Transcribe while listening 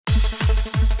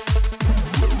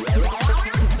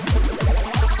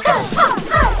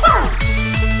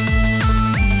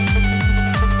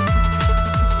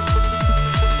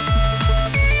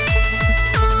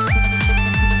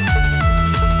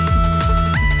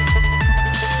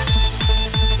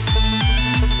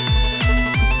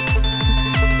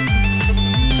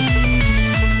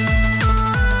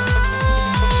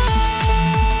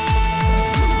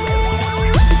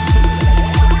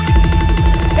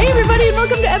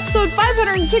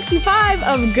165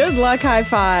 of Good Luck High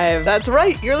Five. That's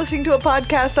right. You're listening to a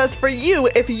podcast that's for you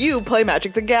if you play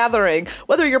Magic the Gathering.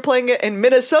 Whether you're playing it in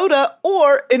Minnesota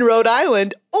or in Rhode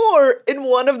Island or in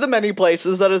one of the many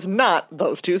places that is not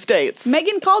those two states.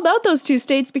 Megan called out those two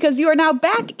states because you are now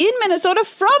back in Minnesota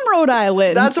from Rhode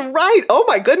Island. That's right. Oh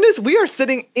my goodness. We are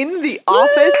sitting in the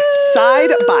office side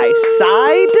by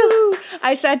side.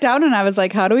 I sat down and I was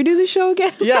like, how do we do the show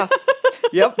again? Yeah.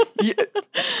 Yep.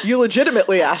 You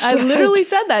legitimately asked. I literally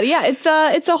said that. Yeah,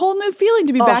 it's a whole new feeling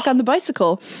to be back on the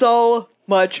bicycle. So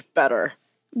much better.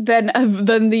 Than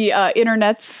the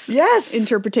internet's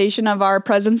interpretation of our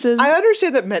presences. I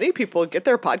understand that many people get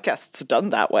their podcasts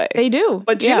done that way. They do.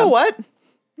 But you know what?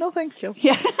 No, thank you.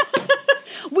 Yeah.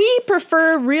 We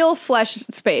prefer real flesh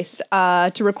space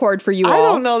to record for you all. I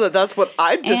don't know that that's what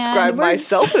I'd describe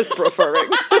myself as preferring.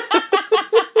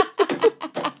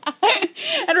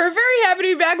 And we're very happy to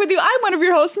be back with you. I'm one of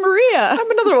your hosts, Maria.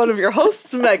 I'm another one of your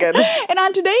hosts, Megan. And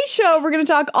on today's show, we're going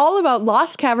to talk all about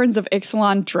Lost Caverns of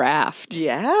Ixalan draft.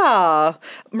 Yeah.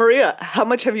 Maria, how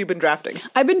much have you been drafting?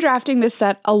 I've been drafting this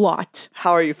set a lot.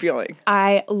 How are you feeling?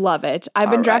 I love it. I've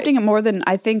been drafting it more than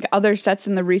I think other sets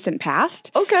in the recent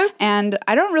past. Okay. And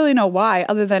I don't really know why,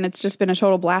 other than it's just been a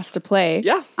total blast to play.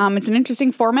 Yeah. It's an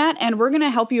interesting format, and we're going to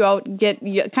help you out, get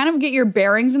your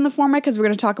bearings in the format, because we're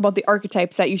going to talk about the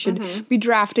archetypes that you should be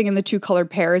drafting in the 2 color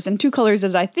pairs. And 2 colors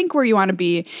is, I think, where you want to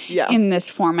be in this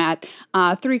format.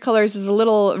 3 colors is a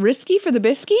little risky for the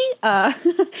bisky. But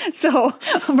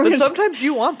sometimes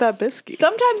you want that bisky.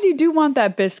 Sometimes you do want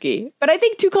that bisky. But I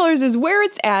think 2 colors is where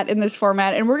it's at in this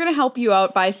format. And we're going to help you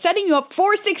out by setting you up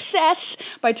for success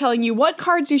by telling you what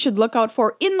cards you should look out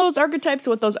for in those archetypes,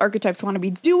 what those archetypes want to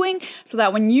be doing, so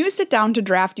that when you sit down to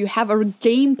draft, you have a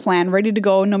game plan ready to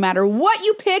go no matter what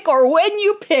you pick or when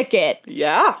you pick it.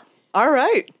 Yeah. All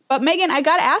right. But Megan, I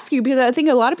got to ask you, because I think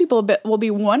a lot of people will be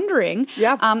wondering,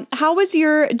 how was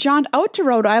your jaunt out to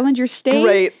Rhode Island, your stay?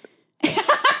 Great.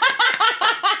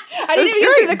 I didn't even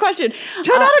get through the question.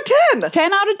 10 out of 10.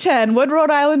 10 out of 10. Would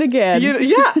Rhode Island again?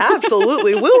 Yeah,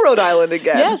 absolutely. Will Rhode Island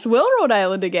again. Yes, will Rhode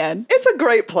Island again. It's a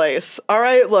great place. All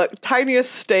right, look,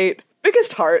 tiniest state.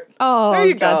 Biggest heart. Oh, there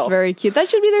you that's go. very cute. That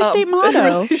should be their state motto. It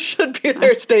really should be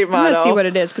their state motto. I'm going to see what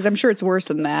it is, because I'm sure it's worse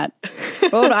than that.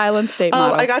 Rhode Island state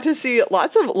motto. I got to see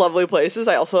lots of lovely places.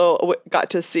 I also got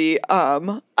to see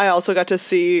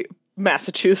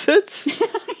Massachusetts.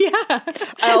 Yeah.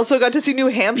 I also got to see New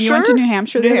Hampshire. You went to New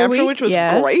Hampshire the other week? Which was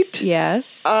great.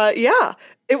 Yes. Yeah.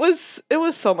 It was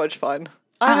so much fun.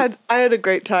 I had a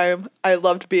great time. I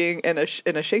loved being in a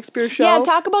Shakespeare show. Yeah,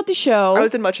 talk about the show. I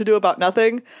was in Much Ado About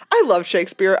Nothing. I love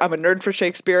Shakespeare. I'm a nerd for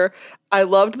Shakespeare. I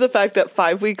loved the fact that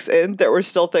 5 weeks in, there were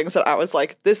still things that I was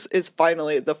like, this is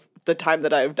finally the time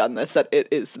that I have done this, that it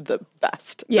is the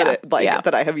best. Yeah.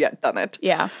 That I have yet done it.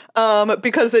 Yeah.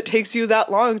 Because it takes you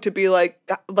that long to be like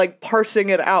parsing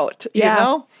it out. Yeah. You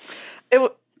know?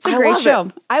 It's a great show.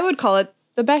 I would call it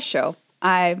the best show.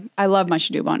 I love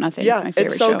Much Ado About Nothing. Yeah, it's my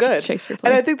favorite it's so show. good. Shakespeare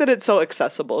play. And I think that it's so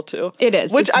accessible too. It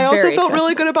is. Which it's I also very felt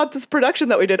really accessible. good about this production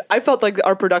that we did. I felt like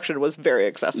our production was very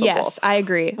accessible. Yes, I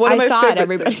agree. One of my saw it, favorite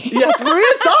everybody. things. Yes, Maria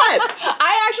saw it.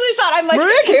 I actually saw it. I'm like,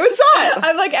 Maria came and saw it.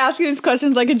 I'm like asking these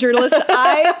questions like a journalist.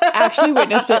 I actually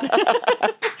witnessed it.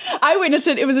 I witnessed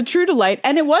it. It was a true delight.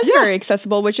 And it was very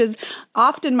accessible, which is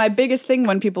often my biggest thing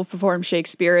when people perform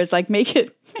Shakespeare is like, make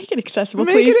it accessible,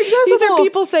 please. These are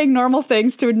people saying normal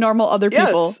things to normal other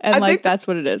people. And that's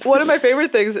what it is. One of my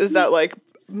favorite things is that like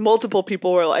multiple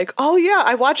people were like, oh yeah,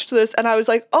 I watched this. And I was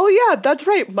like, oh yeah, that's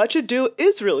right. Much Ado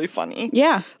is really funny.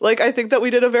 Yeah. Like, I think that we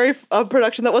did a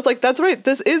production that was like, that's right,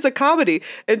 this is a comedy,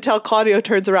 until Claudio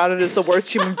turns around and is the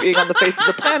worst human being on the face of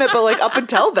the planet. But like up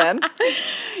until then,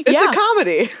 it's a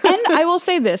comedy. And I will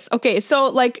say this. Okay. So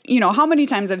like, how many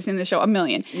times I've seen this show? 1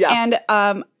 million. Yeah.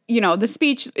 And, the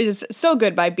speech is so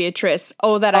good by Beatrice.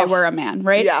 Oh, that I were a man,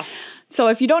 right? Yeah. So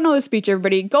if you don't know the speech,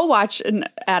 everybody, go watch an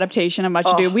adaptation of Much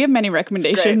Ado. We have many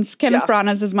recommendations. Kenneth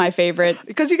Branagh's is my favorite.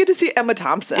 Because you get to see Emma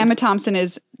Thompson. Emma Thompson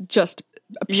is just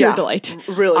a pure delight.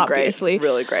 Really obviously. great.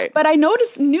 Really great. But I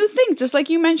notice new things, just like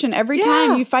you mentioned. Every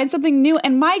time you find something new.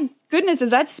 And my goodness,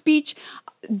 is that speech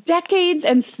decades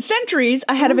and centuries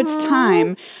ahead of its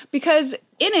time. Because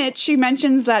in it, she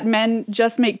mentions that men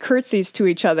just make curtsies to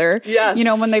each other. Yes.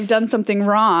 When they've done something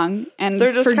wrong, and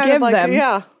they're just forgive kind of like, them.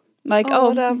 Yeah. Like,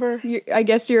 whatever. I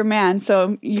guess you're a man,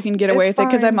 so you can get away with it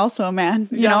because I'm also a man,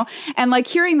 you know? And like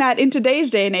hearing that in today's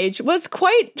day and age was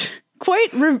quite, I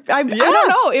don't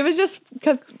know. It was just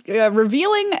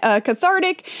revealing,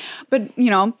 cathartic, but,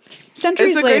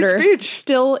 centuries later,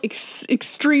 still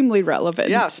extremely relevant.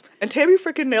 Yeah. And Tammy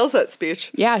freaking nails that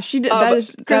speech. Yeah, she did. That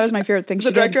was my favorite thing she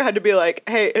did. The director had to be like,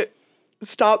 hey,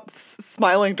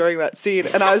 smiling during that scene.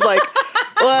 And I was like,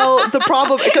 well, the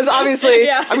problem, because obviously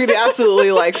I'm going to be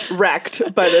absolutely like wrecked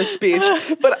by this speech.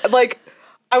 But like,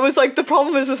 I was like, the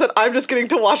problem is that I'm just getting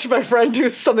to watch my friend do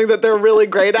something that they're really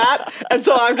great at. And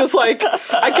so I'm just like,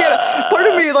 I can't, part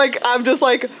of me, like, I'm just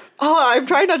like, oh, I'm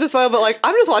trying not to smile, but like,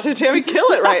 I'm just watching Tammy kill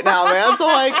it right now, man. So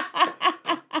like,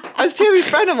 as Tammy's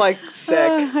friend, I'm like, sick.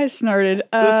 I snorted.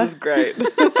 This is great.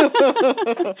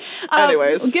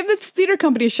 Anyways. Give the theater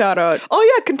company a shout out.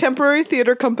 Oh yeah, Contemporary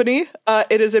Theater Company.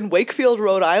 It is in Wakefield,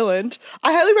 Rhode Island.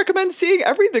 I highly recommend seeing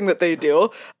everything that they do.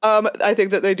 I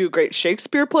think that they do great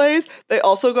Shakespeare plays. They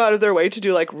also go out of their way to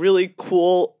do like really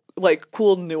cool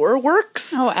newer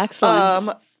works. Oh,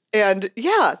 excellent. And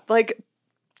yeah, like,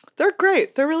 they're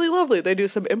great. They're really lovely. They do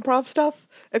some improv stuff.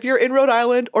 If you're in Rhode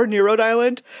Island or near Rhode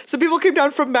Island, some people came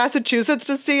down from Massachusetts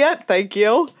to see it. Thank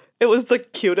you. It was the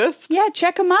cutest. Yeah,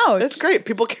 check them out. It's great.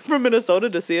 People came from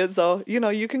Minnesota to see it, so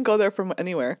you can go there from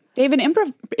anywhere. They have an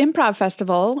improv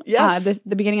festival. Yes,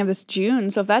 the beginning of this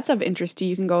June. So if that's of interest to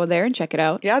you, you can go there and check it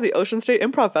out. Yeah, the Ocean State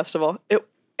Improv Festival.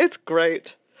 It's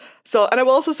great. So, and I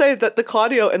will also say that the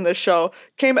Claudio in this show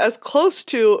came as close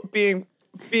to being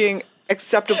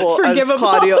acceptable as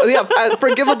Claudio. Yeah, as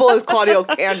forgivable as Claudio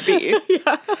can be.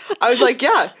 Yeah. I was like,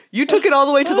 yeah, you took it all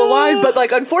the way to the line, but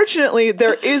like, unfortunately,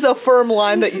 there is a firm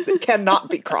line that cannot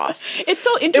be crossed. It's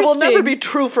so interesting. It will never be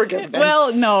true forgiveness.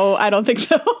 Well, no, I don't think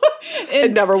so.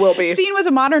 It never will be. Seen with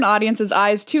a modern audience's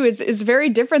eyes, too, is very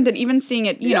different than even seeing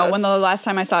it, you know, when the last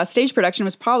time I saw a stage production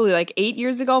was probably like 8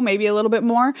 years ago, maybe a little bit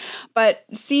more. But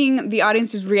seeing the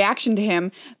audience's reaction to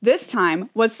him this time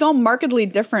was so markedly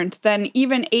different than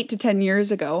even 8 to 10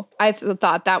 years ago. I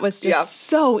thought that was just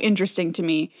so interesting to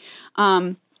me.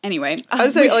 Anyway, I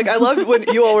was saying, like, I loved when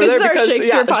you all were there because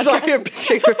Shakespeare.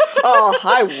 Oh,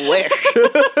 I wish.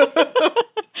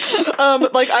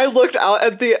 Like, I looked out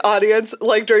at the audience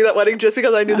like during that wedding just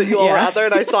because I knew that you all were out there,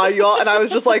 and I saw you all, and I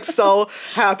was just like so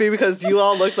happy because you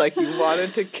all looked like you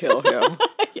wanted to kill him.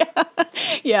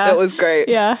 Yeah, it was great.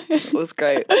 Yeah, it was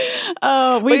great.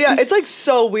 But yeah, it's like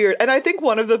so weird, and I think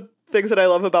one of the things that I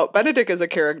love about Benedict as a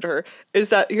character is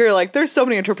that you're like, there's so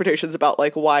many interpretations about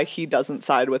like why he doesn't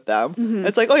side with them. Mm-hmm.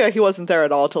 It's like, oh yeah, he wasn't there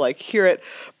at all to like hear it.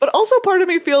 But also part of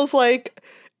me feels like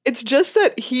it's just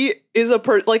that he is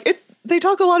they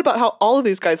talk a lot about how all of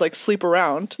these guys like sleep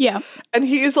around. Yeah. And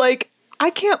he's like, I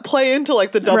can't play into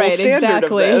like the double standard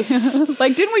of this.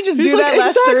 Like, didn't we just do that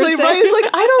last Thursday? Right? It's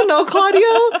like, I don't know,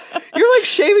 Claudio. You're like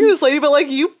shaving this lady, but like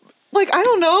you, like, I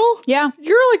don't know. Yeah.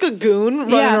 You're like a goon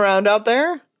running around out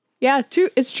there. Yeah, true.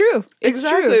 It's true. It's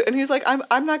exactly. True. And he's like,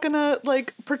 I'm not gonna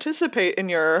like participate in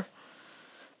your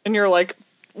like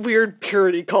weird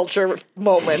purity culture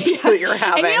moment that you're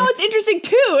having. And you know what's interesting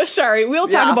too? Sorry, we'll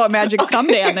talk about magic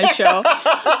someday on this show.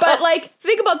 But like,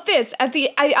 think about this.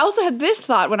 I also had this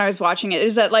thought when I was watching it,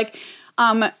 is that like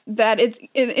that it's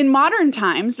in modern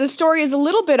times, the story is a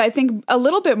little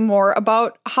bit more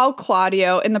about how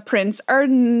Claudio and the prince are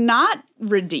not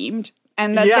redeemed.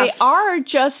 And that they are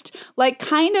just like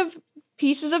kind of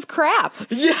pieces of crap.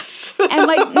 Yes. And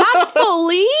like not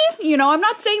fully, you know, I'm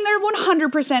not saying they're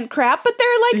 100% crap, but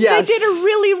they're like, they did a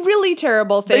really, really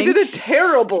terrible thing. They did a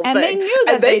terrible thing. And they knew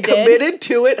that they committed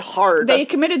to it hard. They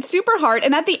committed super hard.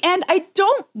 And at the end, I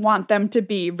don't want them to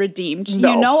be redeemed.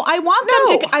 No. You know, I want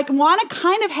them to, I want to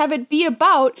kind of have it be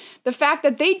about the fact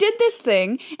that they did this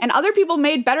thing and other people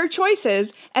made better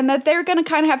choices and that they're going to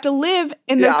kind of have to live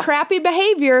in their crappy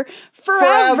behavior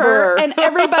forever. And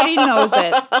everybody knows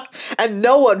it. And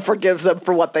no one forgives them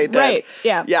for what they did. Right.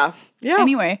 Yeah. Yeah. Yeah.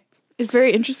 Anyway, it's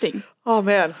very interesting. Oh,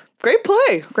 man. Great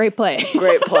play. Great play.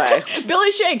 Great play.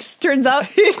 Billy Shakes, turns out.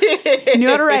 Knew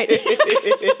how to write.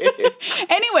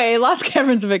 Anyway, Lost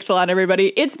Caverns of Ixalan, everybody.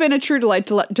 It's been a true delight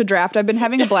to draft. I've been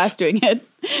having a blast doing it.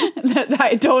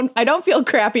 I don't feel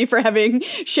crappy for having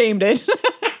shamed it.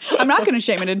 I'm not going to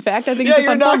shame it. In fact, I think it's a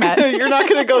fun format. You're not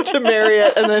going to go to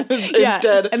Marriott and then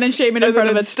instead... and then shame it in front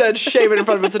of instead shame it in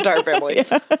front of its entire family.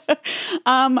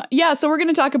 So we're going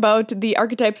to talk about the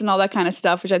archetypes and all that kind of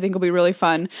stuff, which I think will be really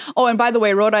fun. Oh, and by the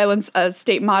way, Rhode Island's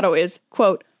state motto is,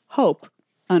 quote, hope,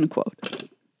 unquote.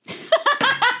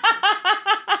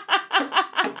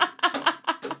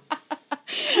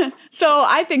 So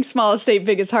I think smallest state,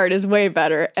 biggest heart is way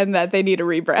better and that they need a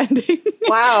rebranding.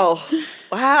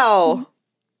 Wow.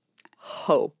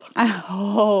 Hope. I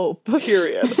hope.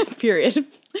 Period.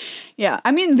 Yeah.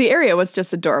 I mean, the area was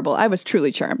just adorable. I was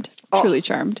truly charmed. Truly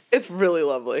charmed. It's really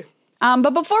lovely.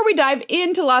 But before we dive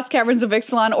into Lost Caverns of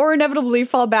Ixalan or inevitably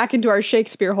fall back into our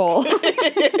Shakespeare hole,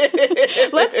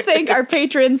 let's thank our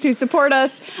patrons who support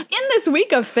us in this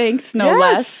week of thanks, no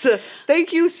less.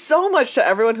 Thank you so much to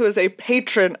everyone who is a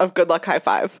patron of Good Luck High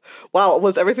Five. Wow,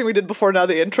 was everything we did before now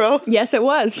the intro? Yes, it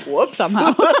was. Whoops.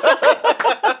 Somehow.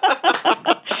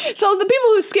 So the people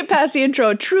who skip past the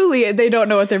intro, truly, they don't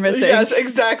know what they're missing. Yes,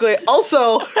 exactly.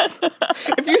 Also,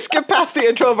 if you skip past the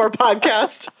intro of our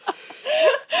podcast,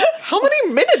 how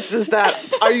many minutes is that?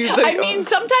 Are you thinking? I mean,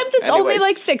 sometimes it's only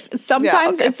like 6.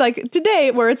 Sometimes it's like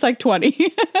today where it's like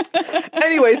 20.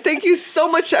 Anyways, thank you so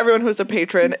much to everyone who's a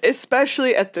patron,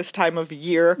 especially at this time of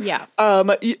year. Yeah.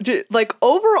 Like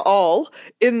overall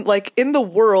in the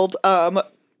world,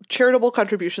 charitable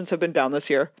contributions have been down this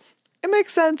year. It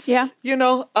makes sense. Yeah. You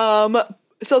know,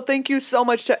 so thank you so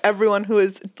much to everyone who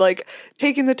is like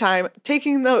taking the time,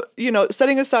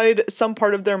 setting aside some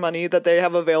part of their money that they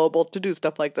have available to do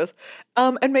stuff like this,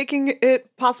 and making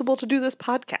it possible to do this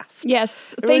podcast.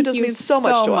 Yes. It really Thank does you mean so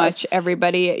much to us.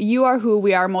 everybody. You are who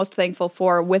we are most thankful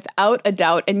for without a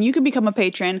doubt. And you can become a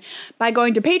patron by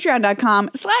going to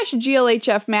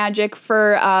patreon.com/GLHFmagic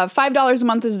for $5 a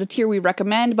month is the tier we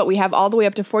recommend, but we have all the way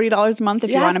up to $40 a month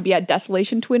if you want to be at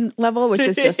Desolation Twin level, which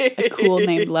is just a cool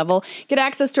named level. Get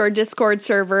access to our Discord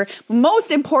server.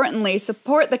 Most importantly,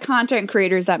 support the content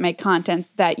creators that make content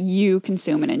that you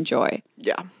consume and enjoy.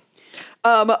 Yeah.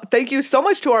 Thank you so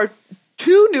much to our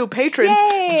 2 new patrons,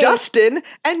 Yay! Justin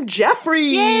and Jeffrey.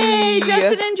 Yay,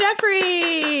 Justin and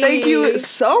Jeffrey. Thank you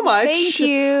so much. Thank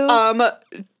you.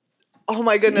 Oh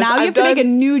my goodness. Now you have to make a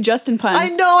new Justin pun. I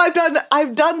know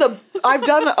I've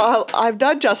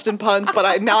done Justin puns,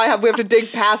 but we have to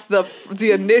dig past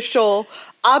the initial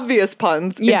obvious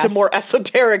puns into more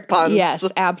esoteric puns.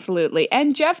 Yes, absolutely.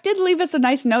 And Jeff did leave us a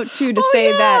nice note too to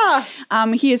say that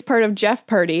he is part of Jeff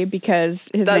Purdy because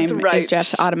his name is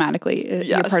Jeff automatically. Yes.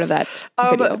 You're part of that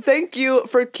video. Thank you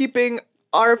for keeping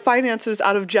our finances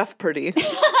out of Jeff Purdy.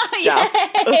 Jeff.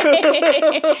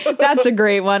 That's a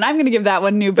great one. I'm going to give that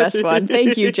one new best one.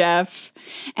 Thank you, Jeff.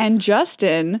 And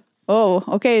Justin. Oh,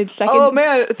 okay. Second. Oh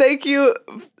man, thank you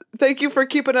for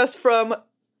keeping us from.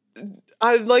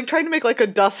 I'm like trying to make like a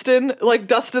dusting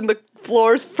the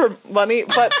floors for money,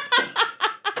 but.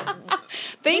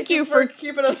 Thank you for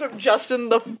keeping us from Justin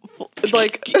the It just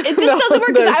doesn't work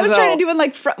because I was trying to do it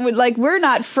like we're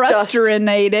not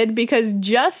frustrated because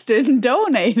Justin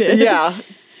donated. Yeah,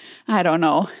 I don't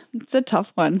know. It's a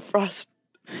tough one.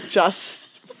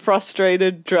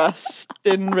 Frustrated,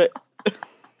 Justin.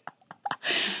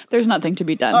 There's nothing to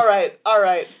be done. All right.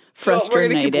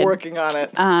 Frustrated. Well, we're gonna keep working on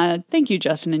it. Thank you,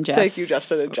 Justin and Jeff. Thank you,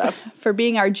 Justin and Jeff, for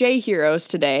being our J heroes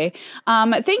today.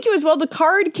 Thank you as well to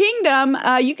Card Kingdom.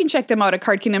 You can check them out at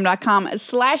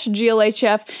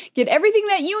cardkingdom.com/GLHF. Get everything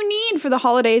that you need for the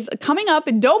holidays coming up.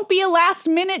 And don't be a last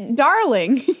minute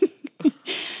darling.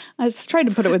 I was trying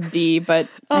to put it with D, but it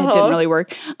didn't really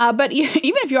work. But even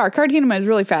if you are, Card Kingdom is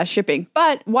really fast shipping.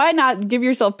 But why not give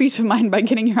yourself peace of mind by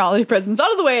getting your holiday presents out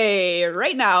of the way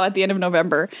right now at the end of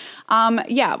November?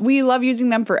 We love using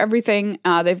them for everything.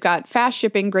 They've got fast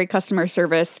shipping, great customer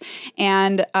service.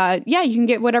 And you can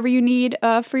get whatever you need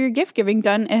for your gift giving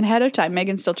done ahead of time.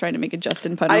 Megan's still trying to make a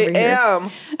Justin pun over here. I am.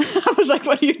 I was like,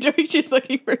 what are you doing? She's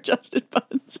looking for Justin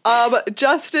puns.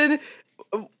 Justin,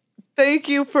 thank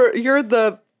you for,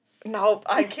 no,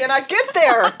 I cannot get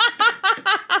there.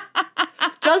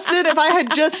 Justin, if I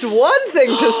had just one thing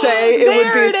to say, it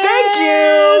would be thank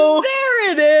you.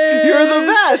 There it is. You're the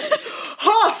best.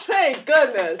 Oh, thank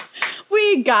goodness.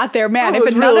 We got there, man.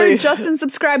 If another Justin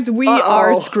subscribes, we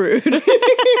are screwed.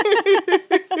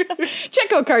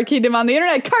 Check out Card Kingdom on the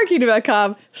internet,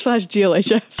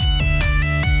 cardkingdom.com/GLHF.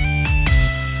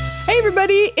 Hey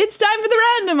everybody, it's time for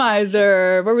the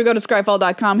randomizer, where we go to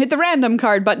scryfall.com, hit the random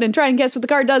card button, and try and guess what the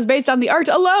card does based on the art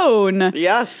alone.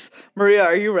 Yes. Maria,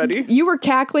 are you ready? You were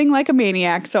cackling like a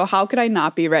maniac, so how could I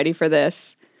not be ready for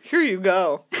this? Here you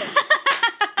go.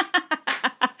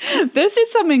 This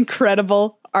is some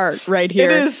incredible art right here.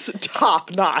 It is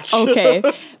top notch. Okay.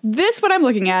 This, what I'm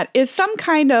looking at, is some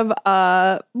kind of,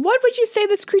 what would you say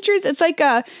this creature is? It's like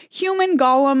a human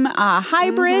golem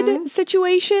hybrid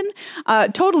situation.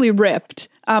 Totally ripped.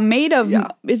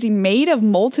 Is he made of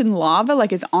molten lava,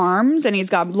 like his arms, and he's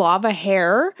got lava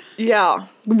hair? Yeah.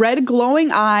 Red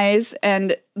glowing eyes,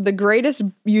 and the greatest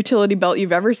utility belt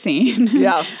you've ever seen.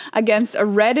 Yeah. Against a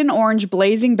red and orange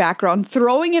blazing background,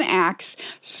 throwing an axe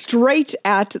straight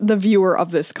at the viewer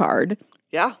of this card.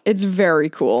 Yeah. It's very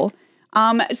cool.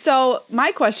 So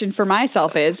my question for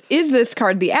myself is this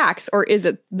card the axe or is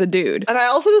it the dude? And I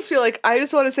also just feel I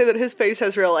just want to say that his face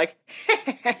has real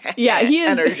yeah, he is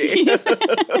energy.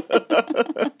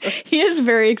 He is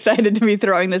very excited to be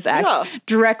throwing this axe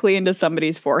directly into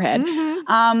somebody's forehead.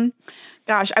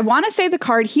 Gosh, I want to say the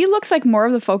card, he looks like more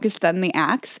of the focus than the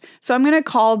axe. So I'm going to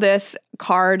call this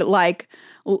card like,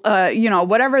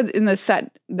 whatever in the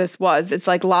set this was. It's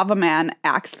like Lava Man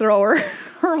Axe Thrower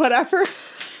or whatever.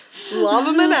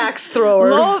 Lava Man Axe Thrower.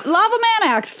 Lava Man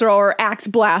Axe Thrower, Axe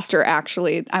Blaster,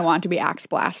 actually. I want it to be Axe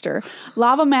Blaster.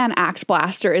 Lava Man Axe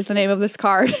Blaster is the name of this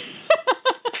card.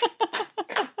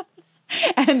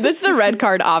 And this is a red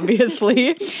card,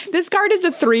 obviously. This card is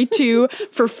a 3/2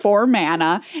 for 4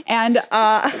 mana. And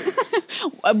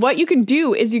what you can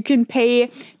do is you can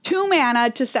pay 2 mana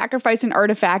to sacrifice an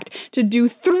artifact to do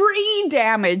 3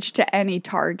 damage to any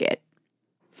target.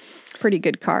 Pretty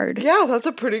good card. Yeah, that's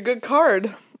a pretty good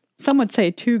card. Some would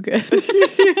say too good.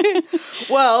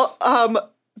 Well,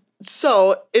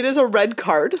 so it is a red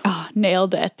card. Oh,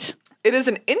 nailed it. It is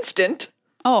an instant.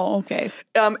 Oh, okay.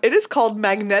 It is called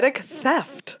Magnetic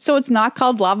Theft. So it's not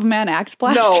called Lava Man Axe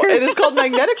Blaster? No, it is called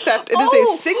Magnetic Theft. It is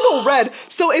a single red.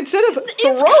 So instead of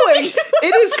throwing,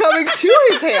 it is coming to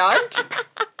his hand.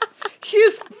 He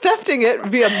is thefting it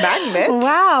via magnet.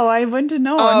 Wow, I wouldn't have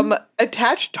known.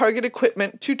 Attach target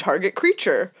equipment to target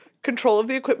creature. Control of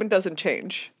the equipment doesn't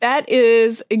change. That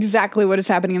is exactly what is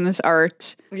happening in this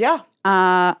art. Yeah.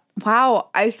 Wow.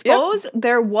 I suppose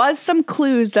there was some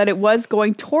clues that it was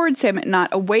going towards him and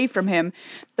not away from him.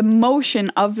 The motion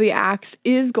of the axe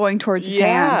is going towards his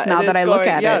hand now that I look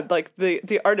at it. Yeah, like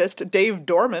the artist, Dave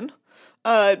Dorman,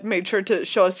 made sure to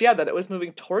show us, that it was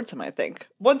moving towards him, I think.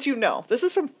 Once you know. This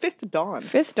is from Fifth Dawn.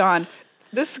 Fifth Dawn.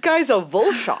 This guy's a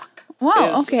Volshock.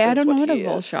 Wow, okay. I don't know what a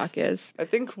Volshock is. I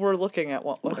think we're looking at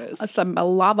what is. Some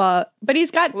lava, but he's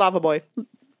got... Lava Boy.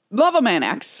 Lava Man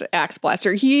Axe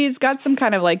Blaster. He's got some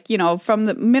kind of from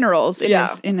the minerals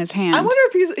in his hand. I wonder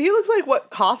if he looks like what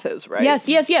Koth is, right?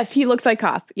 Yes. He looks like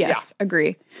Koth. Yes,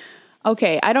 agree.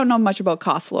 Okay, I don't know much about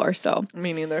Koth lore, so.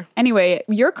 Me neither. Anyway,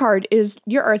 your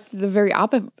art's the very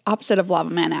opposite of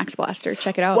Lava Man Axe Blaster.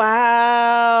 Check it out.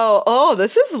 Wow. Oh,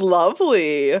 this is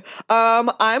lovely.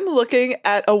 I'm looking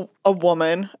at a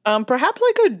woman, perhaps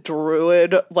like a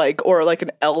druid, or like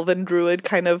an elven druid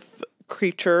kind of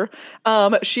creature.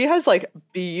 She has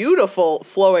beautiful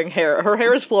flowing hair. Her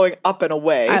hair is flowing up and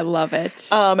away. I love it.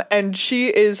 And she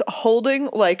is holding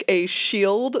a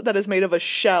shield that is made of a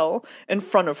shell in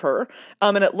front of her.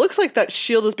 And it looks like that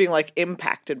shield is being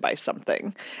impacted by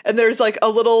something. And there's a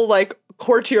little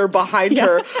courtier behind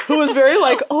her who is very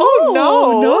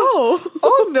oh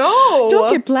no.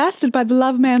 Don't get blasted by the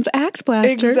Lava Man's Axe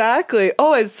Blaster. Exactly.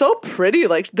 Oh, it's so pretty.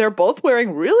 They're both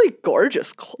wearing really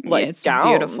gorgeous it's gowns.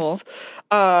 Beautiful.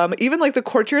 Even the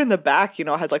courtier in the back,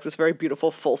 has this very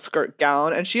beautiful full skirt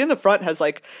gown, and she in the front has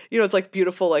it's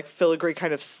beautiful filigree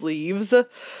kind of sleeves.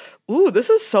 Ooh, this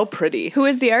is so pretty. Who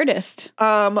is the artist?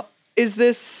 Is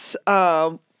this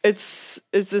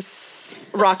is this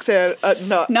Roxanne?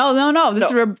 No.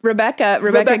 This is Rebecca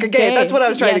Gay. That's what I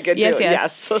was trying to get to.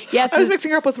 Yes. Yes. I was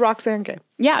mixing her up with Roxanne Gay.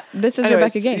 Yeah, this is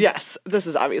Rebecca Gay. Yes, this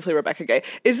is obviously Rebecca Gay.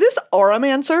 Is this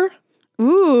Auramancer?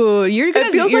 Ooh, you're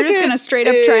just gonna straight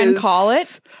up try and call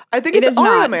it. I think it's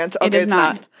Auramancer. Okay, it is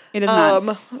not. It is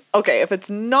not. Okay, if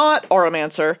it's not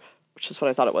Auramancer, which is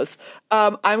what I thought it was,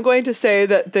 I'm going to say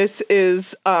that this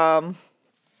is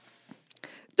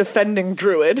Defending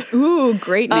Druid. Ooh,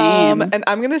 great name. And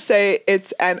I'm going to say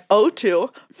it's an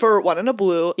 0/2 for 1 and a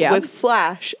blue with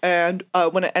flash. And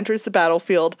when it enters the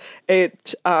battlefield,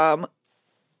 it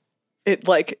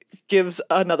gives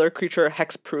another creature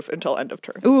hexproof until end of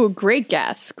turn. Ooh, great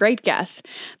guess. Great guess.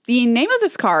 The name of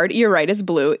this card, you're right, is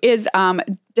blue, is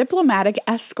Diplomatic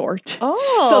Escort.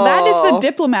 Oh. So that is the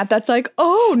diplomat that's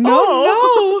oh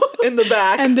no. In the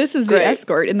back. And this is the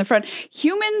escort in the front.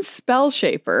 Human Spell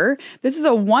Shaper. This is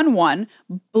a 1/1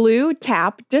 blue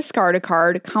tap, discard a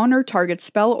card, counter target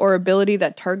spell or ability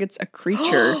that targets a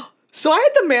creature. So I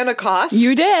had the mana cost.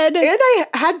 You did. And I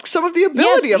had some of the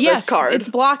ability of this card. It's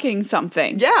blocking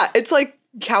something. Yeah, it's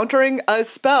countering a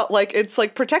spell. It's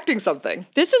protecting something.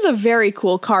 This is a very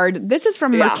cool card. This is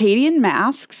from Mercadian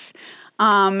Masks.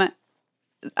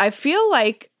 I feel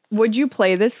would you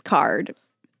play this card?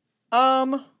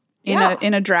 In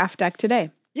a draft deck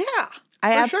today? Yeah.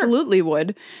 I absolutely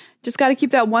would. Just got to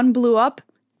keep that 1 blue up,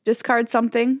 discard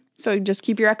something. So just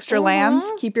keep your extra lands,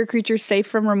 keep your creatures safe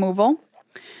from removal.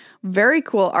 Very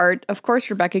cool art. Of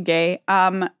course, Rebecca Gay.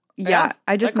 I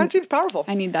just... That card seems powerful.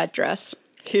 I need that dress.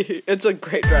 It's a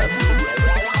great dress.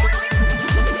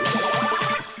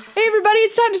 Hey, everybody.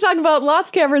 It's time to talk about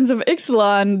Lost Caverns of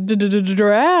Ixalan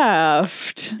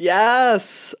draft.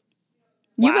 Yes.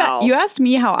 Wow. You asked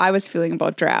me how I was feeling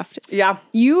about draft. Yeah.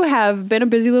 You have been a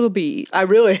busy little bee. I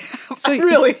really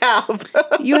have.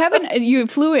 You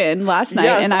flew in last night,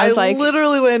 Yes, and I was like,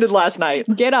 literally landed last night.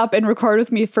 get up and record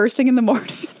with me first thing in the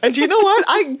morning. And you know what?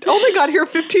 I only got here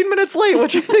 15 minutes late,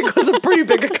 which I think was a pretty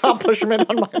big accomplishment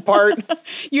on my part.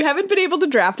 You haven't been able to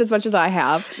draft as much as I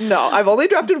have. No, I've only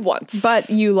drafted once. But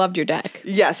you loved your deck.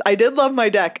 Yes, I did love my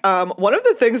deck. One of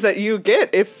the things that you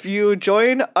get if you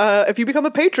join, if you become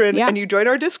a patron and you join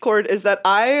our Discord is that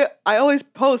I always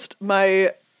post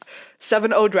my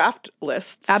 7-0 draft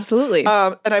lists. Absolutely.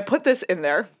 And I put this in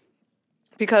there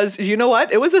because you know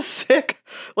what? It was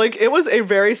it was a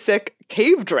very sick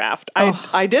cave draft.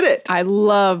 I did it. I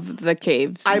love the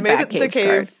caves. I made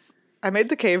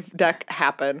the cave deck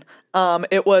happen. I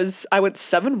went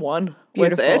 7-1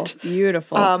 with it.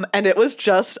 Beautiful. And it was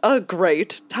just a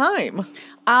great time.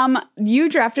 You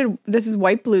drafted, this is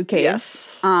white blue caves.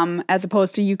 Yes. As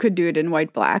opposed to you could do it in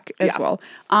white black as well.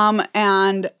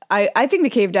 And I think the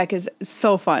cave deck is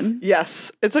so fun.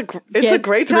 Yes. It's a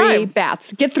great time. Get 3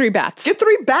 bats. Get 3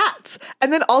 bats.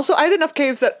 And then also I had enough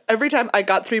caves that every time I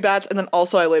got 3 bats and then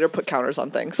also I later put counters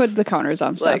on things. Put the counters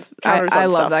on stuff. I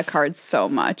love that card so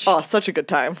much. Oh, such a good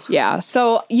time. Yeah.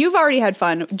 So you've already had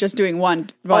fun just doing one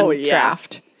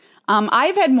draft.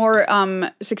 I've had more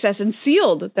success in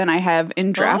sealed than I have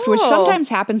in draft, which sometimes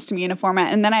happens to me in a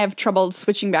format, and then I have trouble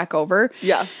switching back over.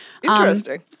 Yeah.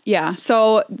 Interesting. Yeah.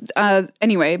 So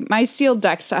anyway, my sealed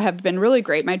decks have been really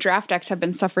great. My draft decks have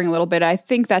been suffering a little bit. I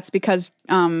think that's because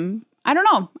I don't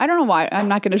know why. I'm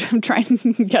not going to try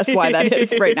and guess why that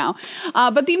is right now.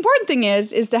 But the important thing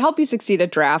is to help you succeed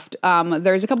at draft.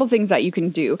 There's a couple things that you can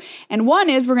do. And one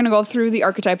is we're going to go through the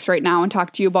archetypes right now and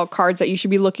talk to you about cards that you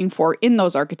should be looking for in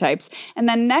those archetypes. And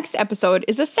then next episode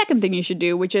is the second thing you should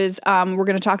do, which is we're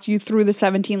going to talk to you through the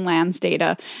 17 lands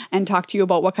data and talk to you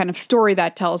about what kind of story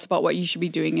that tells about what you should be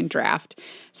doing in draft.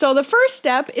 So the first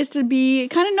step is to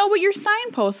kind of know what your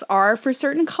signposts are for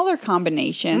certain color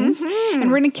combinations. Mm-hmm.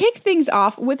 And we're going to kick things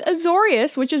off with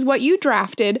Azorius, which is what you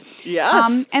drafted.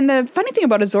 Yes. And the funny thing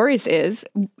about Azorius is,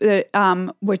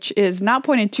 which is not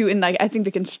pointed to in I think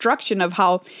the construction of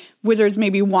how Wizards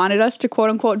maybe wanted us to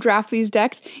quote unquote draft these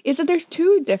decks, is that there's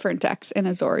 2 different decks in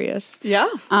Azorius. Yeah.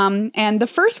 And the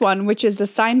first one, which is the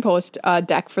signpost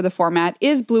deck for the format,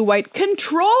 is blue-white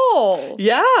control.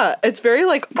 Yeah. It's very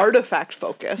artifact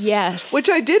focused. Yes. Which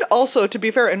I did also, to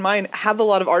be fair, in mine have a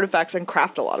lot of artifacts and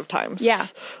craft a lot of times. Yeah.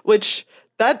 Which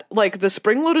that the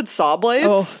spring-loaded saw blades.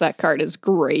 Oh, that card is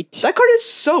great. That card is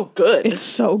so good. It's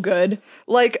so good.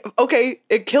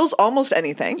 It kills almost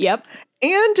anything. Yep.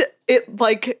 And it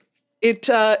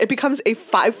becomes a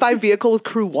 5/5 vehicle with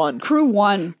crew 1. Crew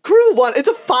 1. It's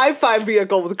a 5/5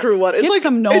 vehicle with crew 1. It's Get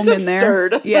some gnome in there.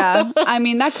 Absurd. Yeah. I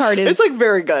mean, that card is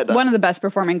very good. One of the best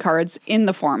performing cards in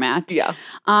the format. Yeah.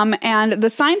 And the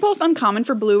signpost uncommon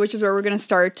for blue, which is where we're going to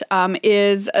start,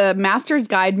 is a Master's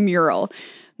Guide mural.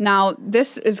 Now,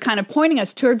 this is kind of pointing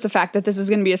us towards the fact that this is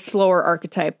going to be a slower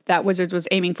archetype that Wizards was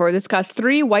aiming for. This costs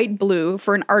 3 white blue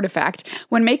for an artifact.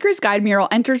 When Maker's Guide Mural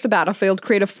enters the battlefield,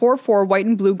 create a 4/4 white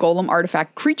and blue golem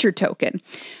artifact creature token.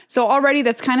 So already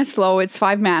that's kind of slow. It's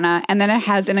 5 mana, and then it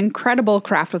has an incredible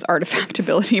craft with artifact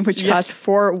ability, which costs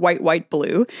 4 white,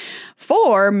 blue.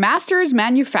 4, Master's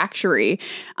Manufactory.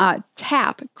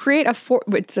 Tap, create a 4,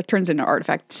 which turns into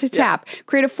artifact. Tap,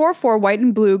 create a 4/4 white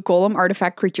and blue golem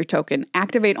artifact creature token.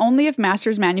 Activate only if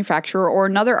Master's Manufacturer or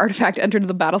another artifact entered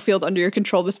the battlefield under your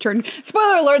control this turn.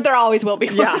 Spoiler alert, there always will be.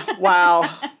 Yeah, wow.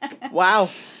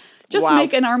 Just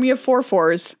make an army of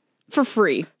 4/4s for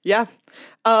free. Yeah.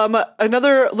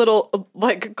 Another little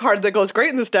card that goes great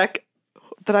in this deck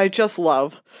that I just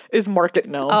love is Market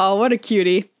Gnome. Oh, what a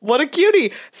cutie. What a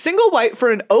cutie. Single white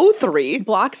for an 0/3.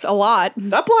 Blocks a lot.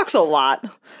 That blocks a lot.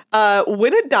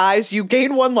 When it dies, you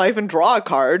gain 1 life and draw a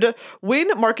card. When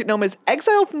Market Gnome is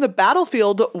exiled from the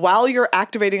battlefield while you're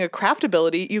activating a craft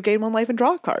ability, you gain 1 life and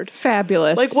draw a card.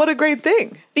 Fabulous. What a great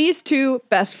thing. These 2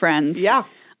 best friends. Yeah.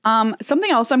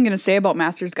 Something else I'm going to say about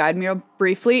Master's Guide Mural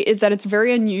briefly is that it's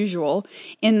very unusual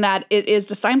in that it is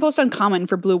the signpost uncommon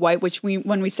for blue-white, which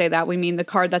when we say that, we mean the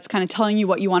card that's kind of telling you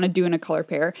what you want to do in a color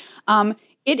pair.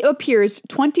 It appears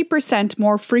 20%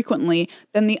 more frequently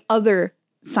than the other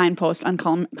signpost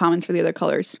uncommons for the other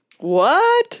colors.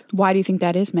 What? Why do you think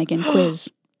that is, Megan?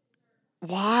 Quiz.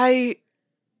 Why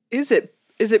is it?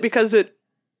 Is it because it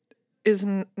is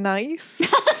nice?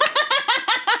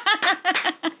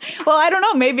 Well, I don't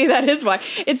know. Maybe that is why.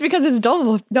 It's because it's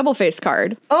double face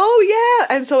card. Oh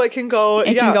yeah, and so it can go.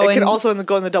 It can also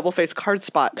go in the double face card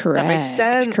spot. Correct. That makes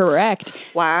sense.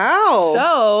 Correct. Wow.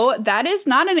 So that is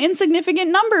not an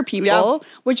insignificant number, people.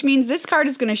 Which means this card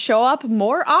is going to show up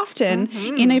more often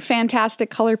in a fantastic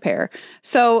color pair.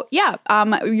 So yeah,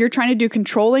 you're trying to do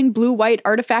controlling blue-white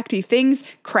artifacty things.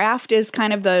 Craft is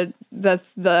kind of the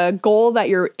goal that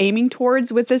you're aiming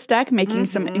towards with this deck, making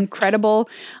some incredible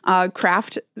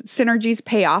craft synergies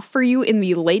pay off for you in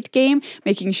the late game,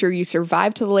 making sure you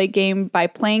survive to the late game by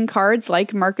playing cards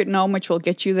like Market Gnome, which will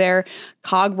get you there,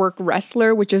 Cogwork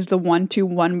Wrestler, which is the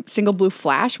 1/1 single blue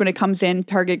flash. When it comes in,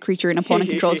 target creature and opponent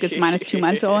controls gets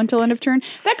 -2/-0 until end of turn.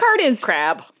 That card is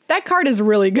crab. That card is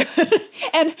really good.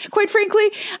 And quite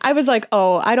frankly, I was like,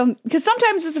 because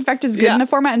sometimes this effect is good in a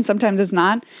format and sometimes it's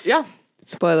not. Yeah.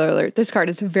 Spoiler alert, this card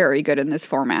is very good in this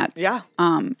format. Yeah.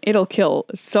 It'll kill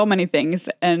so many things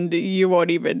and you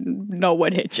won't even know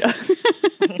what hit you.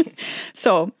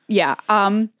 So, yeah.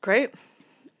 Great.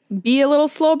 Be a little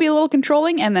slow, be a little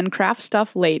controlling, and then craft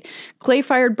stuff late.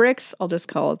 Clay-fired bricks, I'll just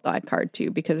call it that card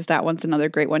too, because that one's another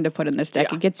great one to put in this deck.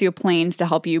 Yeah. It gets you planes to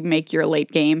help you make your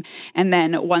late game, and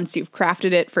then once you've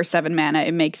crafted it for 7 mana,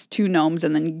 it makes 2 gnomes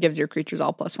and then gives your creatures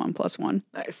all +1/+1.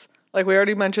 Nice. Like we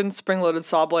already mentioned, spring-loaded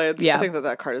saw blades. Yeah. I think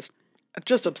that card is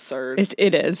just absurd.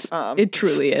 It is. It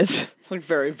truly is. It's like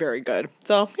very, very good.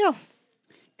 So, yeah.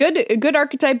 Good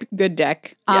archetype, good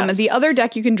deck. Yes. The other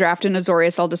deck you can draft in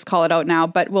Azorius, I'll just call it out now,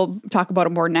 but we'll talk about it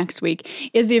more next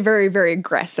week, is the very, very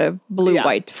aggressive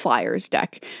blue-white flyers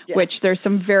deck, which there's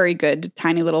some very good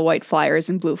tiny little white flyers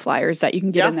and blue flyers that you can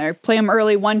get in there. Play them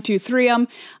early, 1, 2, 3 them,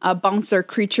 bounce their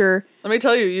creature. Let me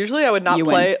tell you, usually I would not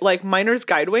play, like Miner's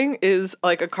Guidewing is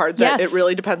like a card that it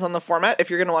really depends on the format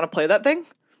if you're going to want to play that thing.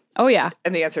 Oh, yeah.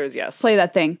 And the answer is yes. Play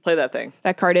that thing. Play that thing.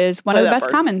 That card is one of the best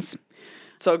commons.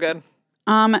 So good.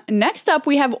 Next up,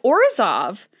 we have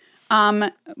Orzhov.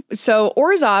 So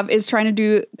Orzhov is trying to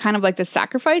do kind of like the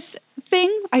sacrifice thing.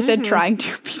 I said trying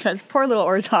to because poor little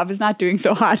Orzhov is not doing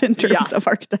so hot in terms of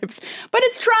archetypes, but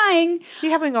it's trying.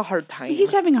 He's having a hard time.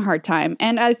 He's having a hard time.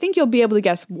 And I think you'll be able to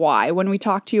guess why when we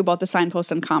talk to you about the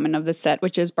signpost uncommon of the set,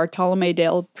 which is Bartolome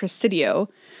del Presidio,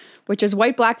 which is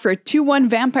white-black for a 2/1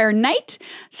 vampire knight.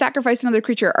 Sacrifice another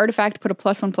creature or artifact, put a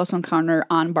 +1/+1 counter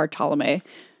on Bartolome.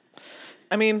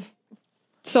 I mean...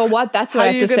 So what? That's what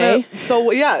I have to say.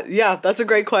 So yeah, that's a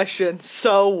great question.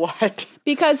 So what?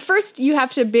 Because first you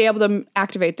have to be able to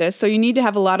activate this, so you need to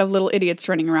have a lot of little idiots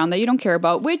running around that you don't care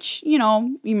about, which, you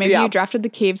drafted the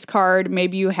Caves card,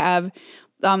 maybe you have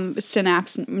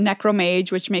Synapse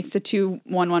Necromage, which makes the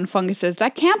 2/1/1 funguses.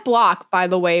 That can't block, by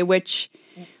the way, which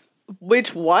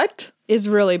what? Is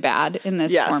really bad in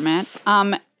this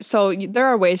format. So there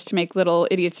are ways to make little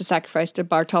idiots to sacrifice to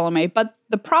Bartolome, but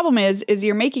the problem is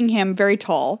you're making him very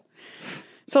tall.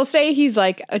 So say he's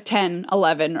like a 10,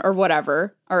 11 or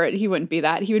whatever, or he wouldn't be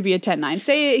that. He would be a 10-9.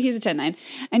 Say he's a 10-9.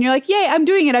 And you're like, yay, I'm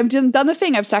doing it. I've done the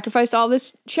thing. I've sacrificed all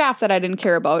this chaff that I didn't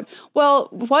care about. Well,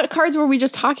 what cards were we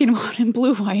just talking about in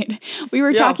blue-white? We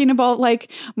were talking about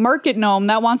like Market Gnome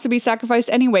that wants to be sacrificed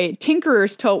anyway.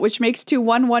 Tinkerer's Tote, which makes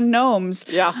 2/1/1 gnomes.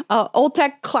 Yeah.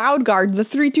 Ultec Cloud Guard, the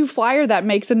 3/2 flyer that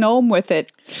makes a gnome with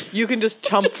it. You can just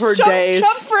chump for days.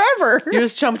 Chump forever. You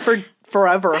just chump for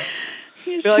forever.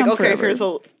 Be like, okay, forever. Here's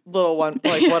a little one.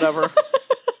 Like, whatever.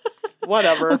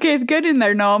 Whatever. Okay, good in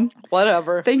there, Gnome.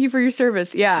 Whatever. Thank you for your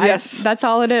service. Yeah, yes. That's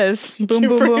all it is. Boom, Thank boom,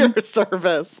 you boom. For your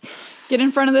service. Get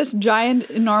in front of this giant,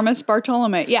 enormous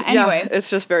Bartolome. Yeah, anyway. Yeah, it's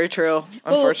just very true,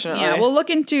 unfortunately. We'll look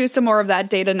into some more of that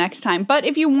data next time. But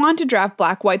if you want to draft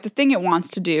black-white, the thing it wants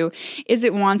to do is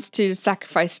it wants to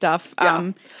sacrifice stuff.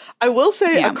 Yeah. I will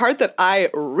say a card that I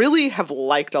really have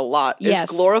liked a lot is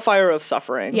Glorifier of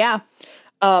Suffering. Yeah.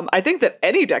 I think that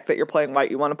any deck that you're playing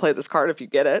white, you want to play this card if you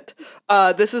get it.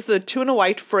 This is the 2 and a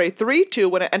white for a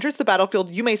 3/2. When it enters the battlefield,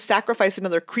 you may sacrifice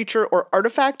another creature or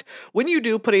artifact. When you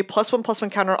do, put a +1/+1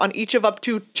 counter on each of up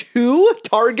to 2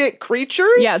 target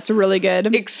creatures. Yeah, it's really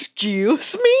good.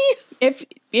 Excuse me? If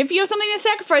you have something to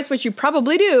sacrifice, which you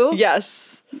probably do.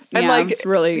 Yes. And it's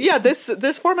really... Yeah,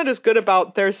 this format is good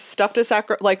about there's stuff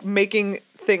to making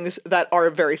things that are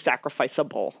very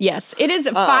sacrificable. Yes, it is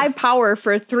 5 power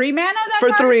for 3 mana. For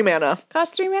 3 mana,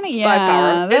 cost 3 mana. Yeah, 5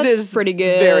 power. That's it is pretty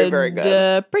good. Very, very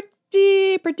good.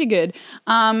 Pretty good.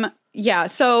 Yeah.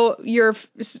 So you're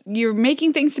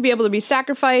making things to be able to be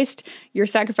sacrificed. You're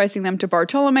sacrificing them to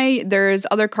Bartolome. There's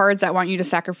other cards that want you to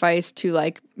sacrifice to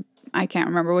I can't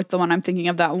remember what the one I'm thinking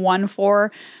of. That 1/4.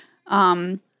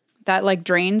 That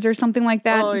drains or something like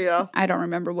that. Oh yeah. I don't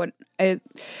remember what.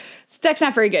 This deck's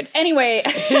not very good. Anyway,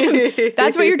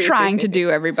 that's what you're trying to do,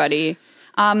 everybody.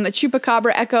 The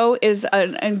Chupacabra Echo is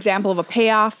an example of a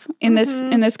payoff in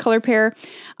this color pair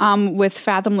with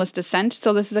Fathomless Descent.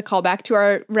 So this is a callback to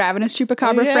our Ravenous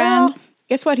Chupacabra friend.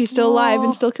 Guess what? He's still alive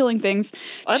and still killing things.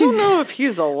 I don't know if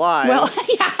he's alive. Well,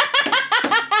 yeah.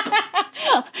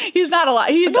 He's not alive.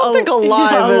 I don't think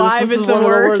alive is one of the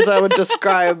words I would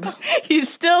describe. He's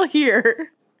still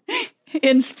here.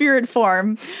 In spirit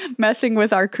form, messing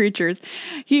with our creatures.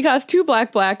 He costs 2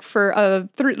 black for a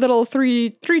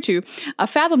 3/2. A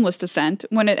Fathomless Descent.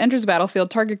 When it enters the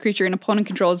battlefield, target creature an opponent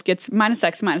controls gets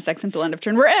 -X until end of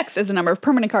turn, where X is the number of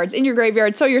permanent cards in your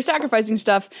graveyard. So you're sacrificing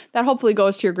stuff that hopefully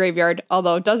goes to your graveyard.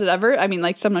 Although, does it ever? I mean,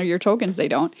 like some of your tokens, they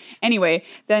don't. Anyway,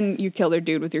 then you kill their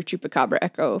dude with your Chupacabra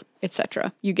Echo,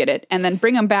 etc. You get it. And then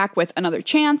bring them back with another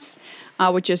chance,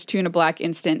 which is 2 and a black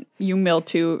instant. You mill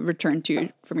 2, return 2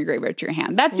 from your graveyard to your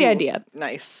hand. That's the idea.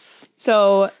 Nice.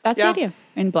 So that's the idea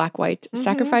in black-white.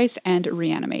 Sacrifice and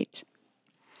reanimate.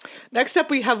 Next up,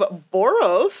 we have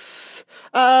Boros.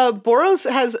 Boros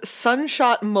has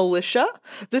Sunshot Militia.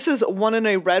 This is 1 and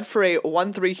a red for a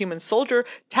 1/3 human soldier.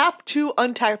 Tap 2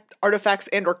 untapped artifacts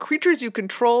and or creatures you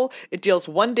control. It deals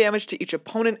 1 damage to each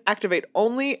opponent. Activate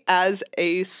only as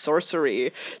a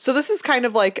sorcery. So this is kind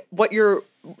of like what you're...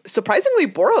 Surprisingly,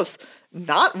 Boros,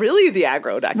 not really the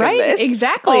aggro deck in this. Right,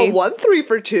 exactly. 1/3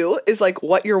 for 2 is like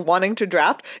what you're wanting to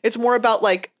draft. It's more about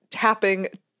like tapping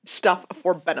stuff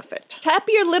for benefit. Tap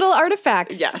your little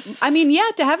artifacts. Yes. I mean, yeah,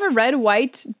 to have a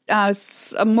red-white,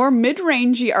 a more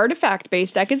mid-rangey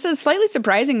artifact-based deck is slightly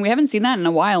surprising. We haven't seen that in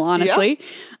a while, honestly.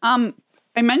 Yeah.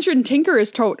 I mentioned Tinker's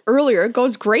Tote earlier. It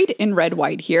goes great in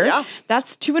red-white here. Yeah.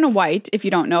 That's 2 and a white, if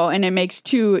you don't know, and it makes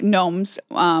 2 gnomes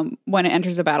when it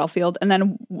enters the battlefield. And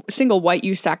then single white,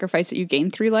 you sacrifice it, you gain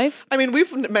 3 life. I mean,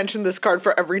 we've mentioned this card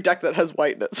for every deck that has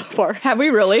white in it so far. Have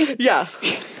we really? Yeah.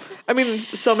 I mean,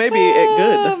 so maybe it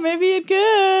good. Maybe it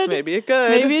good. Maybe it good.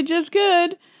 Maybe it just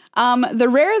good. The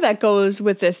rare that goes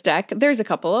with this deck, there's a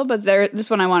couple, but this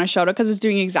one I want to shout out because it's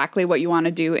doing exactly what you want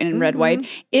to do in red-white,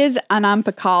 is Anam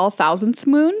Pakal 1000th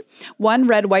Moon. 1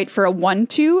 red-white for a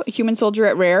 1/2 human soldier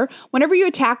at rare. Whenever you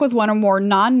attack with 1 or more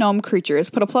non-gnome creatures,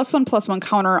 put a +1/+1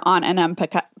 counter on Anam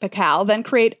Pakal, then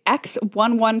create X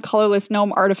 1/1 colorless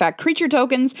gnome artifact creature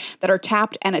tokens that are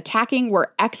tapped and attacking,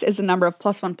 where X is the number of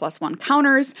 +1/+1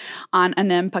 counters on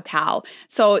Anam Pakal.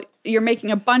 So you're making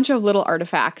a bunch of little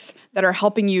artifacts that are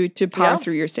helping you to power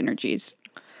through your synergies.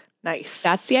 Nice.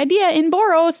 That's the idea in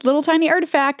Boros, little tiny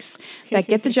artifacts that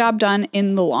get the job done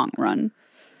in the long run.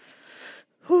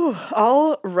 Whew,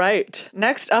 all right.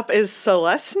 Next up is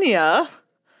Celestia.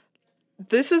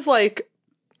 This is like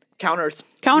counters.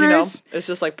 Counters. You know, it's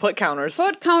just like put counters.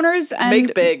 Put counters and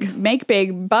make big. Make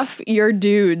big. Buff your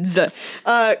dudes.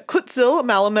 Kutzil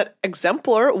Malamet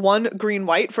Exemplar, 1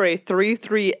 green-white for a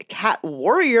 3/3 cat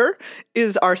warrior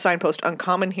is our signpost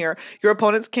uncommon here. Your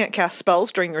opponents can't cast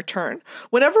spells during your turn.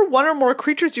 Whenever 1 or more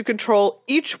creatures you control,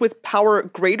 each with power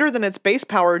greater than its base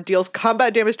power, deals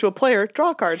combat damage to a player,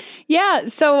 draw a card. Yeah,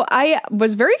 so I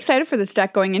was very excited for this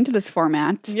deck going into this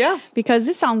format. Yeah. Because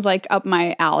this sounds like up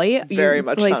my alley. Very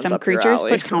much play sounds some up your creatures,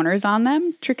 alley. put counters on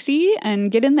them, Trixie,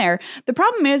 and get in there. The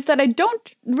problem is that I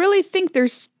don't really think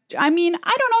there's... I mean,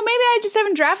 I don't know. Maybe I just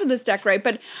haven't drafted this deck right,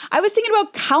 but I was thinking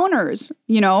about counters,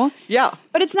 you know? Yeah.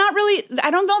 But it's not really... I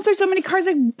don't know if there's so many cards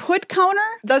that put counter.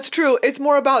 That's true. It's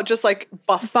more about just like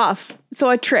buff. Buff. So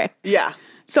a trick. Yeah.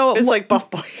 So it's like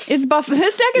buff boys. It's buff.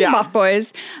 This deck is buff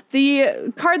boys.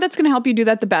 The card that's going to help you do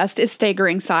that the best is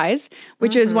Staggering Size,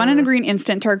 which is 1 and a green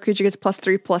instant. Target creature gets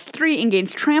 +3/+3 and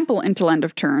gains trample until end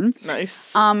of turn.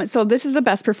 Nice. So this is the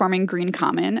best performing green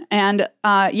common, and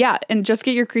and just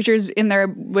get your creatures in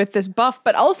there with this buff.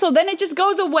 But also, then it just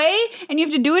goes away, and you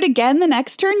have to do it again the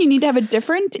next turn. You need to have a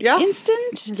different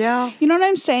instant. Yeah. You know what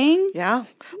I'm saying? Yeah.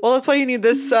 Well, that's why you need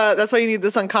this. That's why you need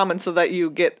this uncommon so that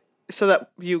you get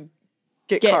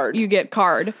card. You get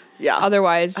card. Yeah.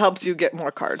 Otherwise, helps you get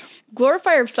more card.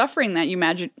 Glorifier of Suffering that you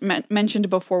mentioned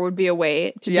before would be a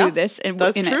way to do this in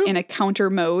a counter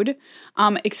mode.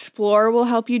 Explore will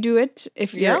help you do it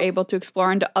if you're able to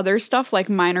explore into other stuff like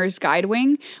Miner's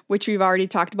Guidewing, which we've already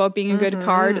talked about being a good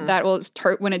card. That will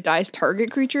when it dies,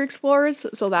 target creature explores,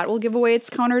 so that will give away its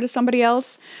counter to somebody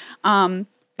else. But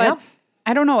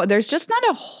I don't know. There's just not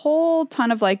a whole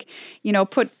ton of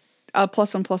put a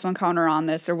 +1/+1 counter on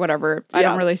this or whatever. I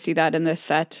don't really see that in this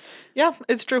set. Yeah,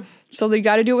 it's true. So you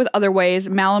got to do it with other ways.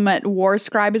 Malamet War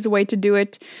Scribe is a way to do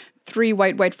it. 3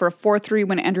 white for a 4/3.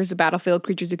 When it enters the battlefield,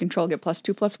 creatures you control get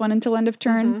 +2/+1 until end of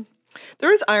turn.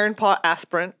 There is Iron Paw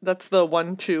Aspirant. That's the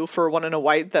 1/2 for 1 and a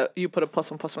white that you put a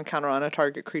 +1/+1 counter on a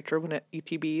target creature when it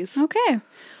ETBs. Okay.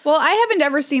 Well, I haven't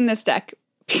ever seen this deck.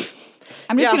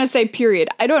 I'm just Yeah. going to say period.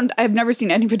 I've never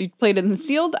seen anybody played in the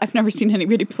sealed. I've never seen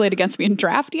anybody played against me in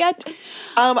draft yet.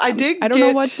 I don't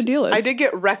know what the deal is. I did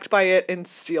get wrecked by it in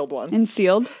sealed ones. In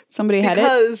sealed, somebody had it.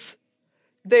 Because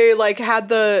they like had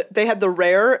the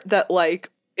rare that like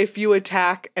if you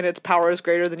attack and its power is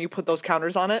greater, then you put those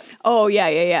counters on it. Oh,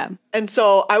 yeah. And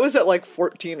so I was at like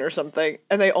 14 or something,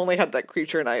 and they only had that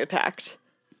creature, and I attacked.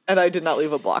 And I did not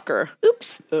leave a blocker.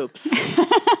 Oops.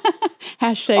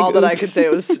 Hashtag All that I oops. could say,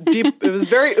 it was deep. It was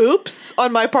very oops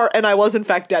on my part, and I was in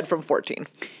fact dead from 14.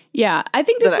 Yeah, I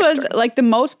think this next was turn. like the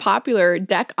most popular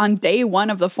deck on day one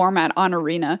of the format on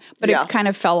Arena, but Yeah. it kind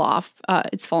of fell off.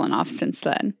 It's fallen off since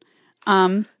then.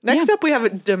 Next up, we have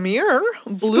Demir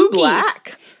Spooky.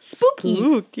 blue-black.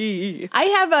 Spooky. I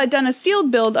have done a sealed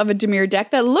build of a Demir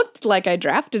deck that looked like I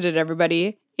drafted it,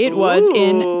 everybody. It was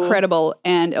incredible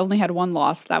and only had one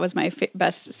loss. That was my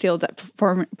best sealed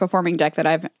performing deck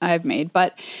that I've made.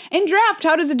 But in draft,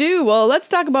 how does it do? Well, let's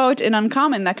talk about an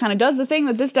uncommon that kind of does the thing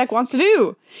that this deck wants to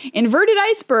do. Inverted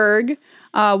Iceberg.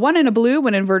 1 in a blue,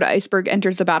 when Inverted Iceberg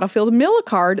enters the battlefield, mill a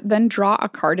card, then draw a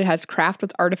card. It has craft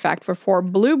with artifact for 4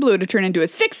 blue to turn into a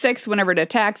 6/6 whenever it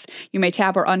attacks. You may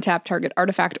tap or untap target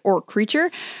artifact or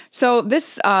creature. So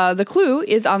this, the clue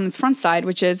is on its front side,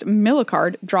 which is mill a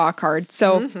card, draw a card.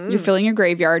 So you're filling your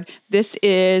graveyard. This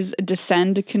is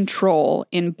Descend Control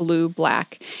in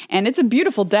blue-black. And it's a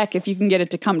beautiful deck if you can get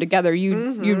it to come together.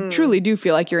 You truly do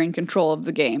feel like you're in control of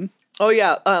the game. Oh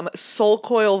yeah, Soul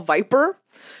Coil Viper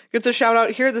gets a shout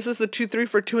out here. This is the 2/3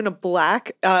 for 2 and a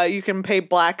black. You can pay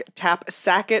black, tap,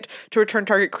 sack it to return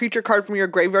target creature card from your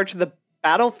graveyard to the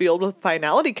battlefield with a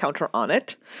finality counter on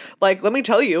it. Like, let me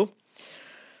tell you,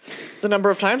 the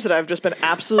number of times that I've just been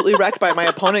absolutely wrecked by my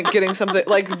opponent getting something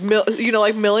like,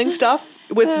 like milling stuff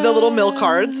with the little mill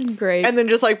cards. Great. And then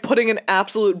just like putting an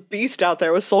absolute beast out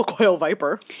there with Soul Coil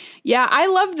Viper. Yeah, I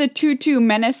love the 2/2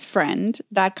 Menace Friend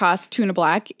that costs 2 and a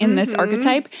black in this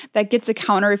archetype that gets a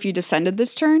counter if you descended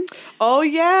this turn. Oh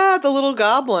yeah, the little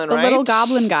goblin, The right? little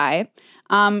goblin guy.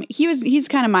 He's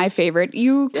kind of my favorite.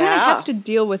 You kind of Yeah. have to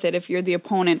deal with it if you're the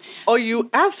opponent. Oh,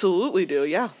 you absolutely do,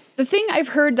 yeah. The thing I've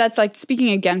heard that's like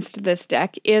speaking against this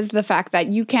deck is the fact that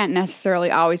you can't necessarily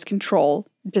always control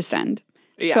Descend.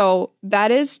 Yeah. So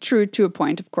that is true to a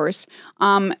point, of course.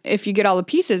 If you get all the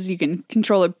pieces, you can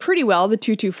control it pretty well. The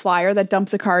 2/2 flyer that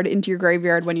dumps a card into your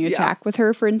graveyard when you attack with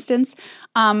her, for instance.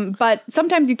 But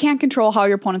sometimes you can't control how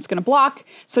your opponent's going to block,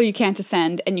 so you can't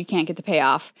descend and you can't get the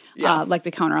payoff, like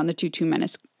the counter on the 2/2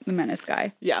 menace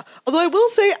guy. Yeah. Although I will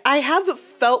say I have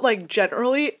felt like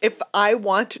generally if I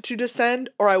want to descend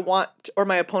or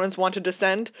my opponents want to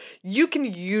descend, you can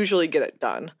usually get it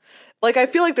done. Like I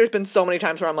feel like there's been so many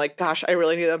times where I'm like, gosh, I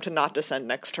really need them to not descend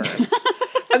next turn.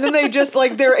 And then they just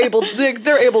like they're able to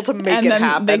make And it then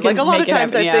happen. they can Like a lot make of it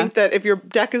times happen, I think that if your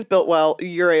deck is built well,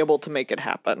 you're able to make it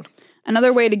happen.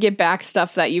 Another way to get back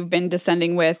stuff that you've been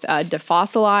descending with,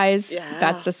 Defossilize. Yeah.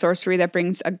 That's the sorcery that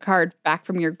brings a card back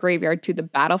from your graveyard to the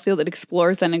battlefield. It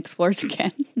explores and explores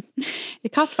again.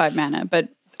 It costs 5 mana, but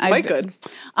Quite good.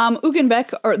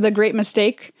 Ukenbeck, or The Great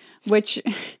Mistake, which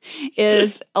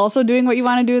is also doing what you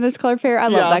want to do in this color pair. I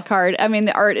love that card. I mean,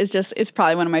 the art is it's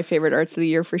probably one of my favorite arts of the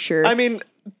year for sure. I mean,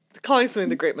 calling something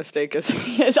the Great Mistake is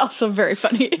It's also very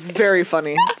funny. very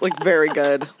funny. It's like very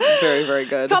good. Very, very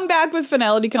good. Come back with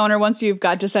Finality Counter once you've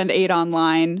got Descend 8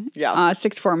 online. Yeah.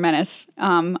 6/4 Menace.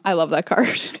 I love that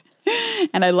card.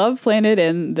 And I love playing it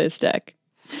in this deck.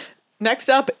 Next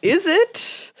up,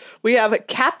 we have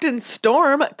Captain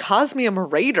Storm,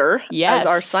 Cosmium Raider, Yes. as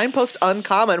our signpost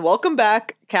uncommon. Welcome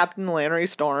back, Captain Lannery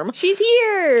Storm. She's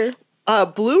here.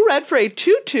 Blue-red for a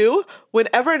 2/2.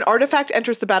 Whenever an artifact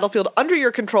enters the battlefield under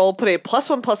your control, put a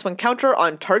 +1/+1 counter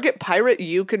on target pirate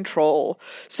you control.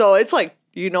 So it's like,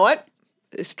 you know what?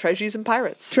 It's Treasures and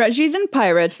Pirates. Treasures and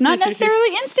Pirates, not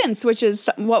necessarily instants, which is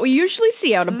what we usually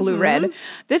see out of blue-red.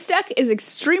 This deck is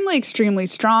extremely, extremely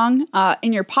strong.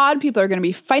 In your pod, people are going to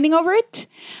be fighting over it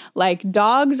like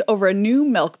dogs over a new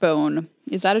milk bone.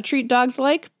 Is that a treat dogs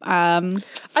like? I don't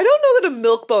know that a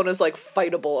milk bone is like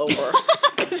fightable over.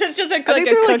 It's just like, I think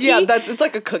a they're cookie? like, it's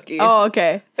like a cookie. Oh,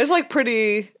 okay. It's like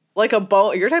pretty, like a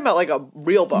bone. You're talking about like a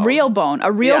real bone. Real bone.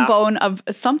 A real Yeah. bone of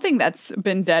something that's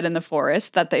been dead in the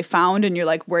forest that they found, and you're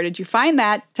like, where did you find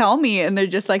that? Tell me. And they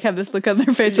just like have this look on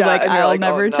their face of like, and you're I'll like,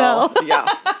 never oh, no. tell. Yeah.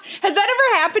 Has that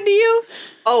ever happened to you?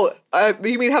 Oh,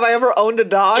 you mean have I ever owned a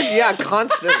dog? Yeah,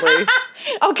 constantly.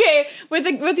 Okay,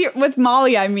 with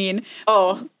Molly, I mean.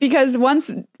 Oh. Because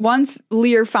once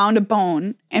Lear found a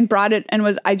bone and brought it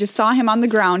and I just saw him on the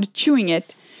ground chewing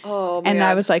it, Oh, And I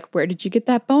man. was like, where did you get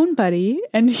that bone, buddy?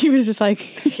 And he was just like,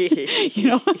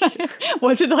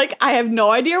 was it like, I have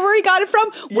no idea where he got it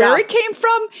from, where Yeah. it came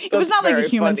from. It was That's not like a very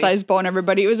human funny. sized bone,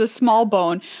 everybody. It was a small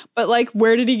bone. But like,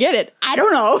 where did he get it? I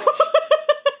don't know.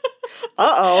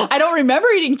 Uh-oh. I don't remember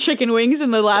eating chicken wings in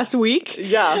the last week.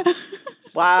 Yeah.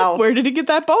 Wow. Where did he get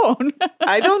that bone?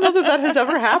 I don't know that has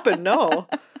ever happened. No.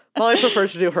 Molly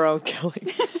prefers to do her own killing.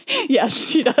 Yes,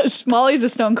 she does. Molly's a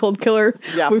stone cold killer.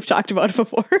 Yeah. We've talked about it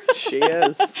before. She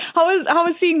is. How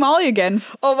was seeing Molly again?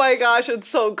 Oh my gosh, it's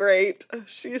so great.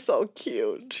 She's so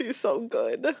cute. She's so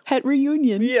good. Pet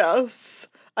reunion. Yes.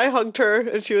 I hugged her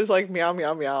and she was like, meow,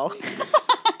 meow, meow.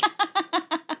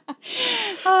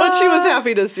 But she was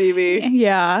happy to see me.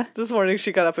 Yeah. This morning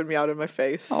she got up and meowed in my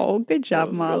face. Oh, good That job,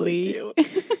 was Molly. really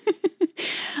cute.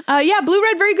 Yeah, blue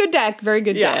red, very good deck. Very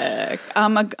good Yeah. deck.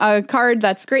 A card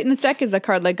that's great in this deck is a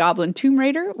card like Goblin Tomb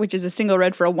Raider, which is a single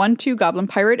red for a 1/2 Goblin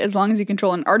Pirate. As long as you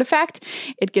control an artifact,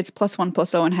 it gets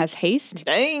 +1/+0 and has haste.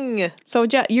 Dang. So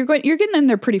yeah, you're getting in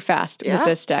there pretty fast Yeah. with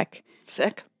this deck.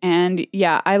 Sick. And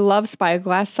yeah, I love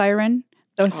Spyglass Siren.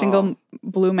 The single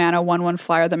blue mana 1/1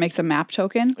 flyer that makes a map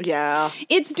token. Yeah.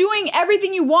 It's doing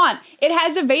everything you want. It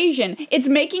has evasion. It's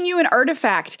making you an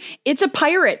artifact. It's a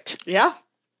pirate. Yeah.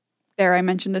 There, I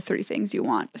mentioned the 3 things you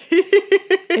want.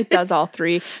 It does all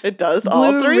 3. It does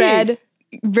all Blue, 3. red,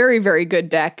 very, very good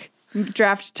deck.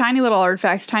 Draft tiny little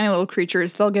artifacts, tiny little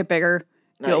creatures. They'll get bigger.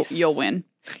 Nice. You'll win.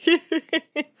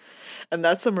 And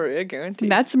that's the Maria guarantee.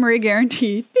 That's a Maria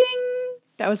guarantee. Ding!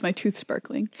 That was my tooth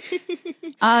sparkling.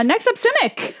 Next up,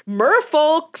 Simic.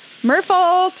 Merfolks.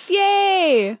 Merfolks,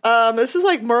 yay! This is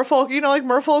like merfolk, like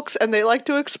merfolks, and they like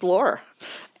to explore.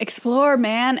 Explore,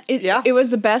 man. Yeah. It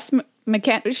was the best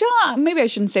mechanic. Maybe I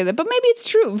shouldn't say that, but maybe it's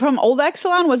true. From old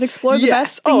Exelon, was explore the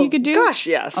best thing you could do? Gosh,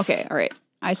 yes. Okay, all right.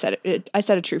 I said it. I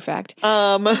said a true fact. So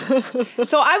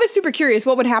I was super curious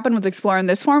what would happen with Explore in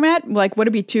this format. Like, would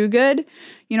it be too good?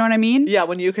 You know what I mean? Yeah,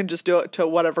 when you can just do it to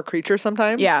whatever creature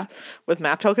sometimes. Yeah. With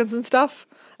map tokens and stuff.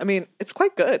 I mean, it's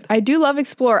quite good. I do love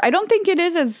Explore. I don't think it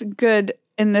is as good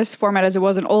in this format as it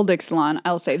was in old Ixalan.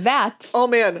 I'll say that. Oh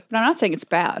man, But I'm not saying it's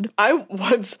bad.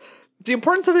 The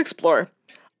importance of Explore.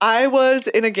 I was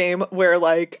in a game where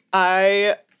like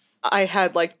I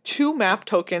had like 2 map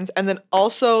tokens and then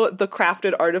also the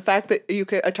crafted artifact that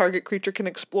a target creature can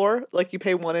explore. Like you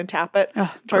pay 1 and tap it.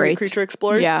 Oh, target great. creature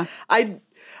explores. Yeah.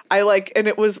 I like, and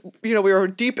it was, we were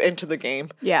deep into the game.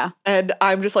 Yeah. And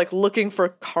I'm just like looking for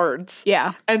cards.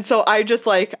 Yeah. And so I just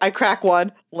like, I crack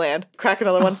one, land, crack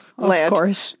another one, land. Of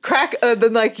course. Crack,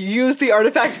 then like use the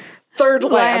artifact, third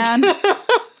land.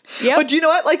 Yep. But you know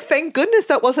what? Like, thank goodness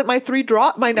that wasn't my next 3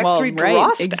 draw right,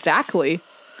 stats. exactly.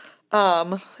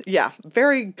 Yeah,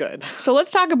 very good. So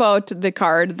let's talk about the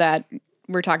card that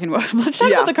we're talking about. Let's talk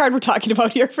Yeah. about the card we're talking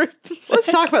about here for a second. Let's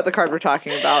talk about the card we're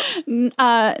talking about.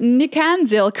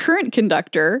 Nikanzil, current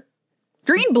conductor,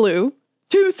 green blue,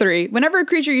 2/3. Whenever a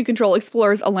creature you control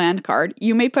explores a land card,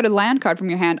 you may put a land card from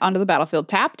your hand onto the battlefield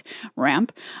tapped,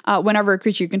 ramp. Whenever a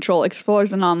creature you control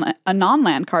explores a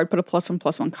non-land card, put a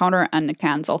 +1/+1 counter on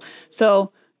Nikanzil.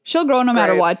 So she'll grow no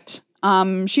matter Great.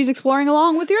 what. She's exploring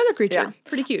along with your other creature. Yeah.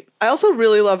 Pretty cute. I also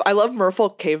I love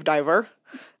Merfolk Cave Diver.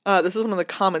 This is one of the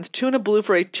commons. 2 and a blue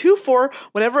for a 2/4.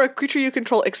 Whenever a creature you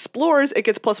control explores, it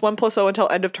gets +1/+0 until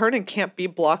end of turn and can't be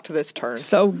blocked this turn.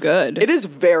 So good. It is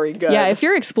very good. Yeah, if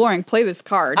you're exploring, play this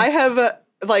card. I have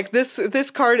like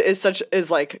this card is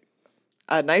like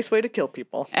a nice way to kill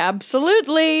people.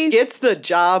 Absolutely. Gets the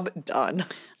job done.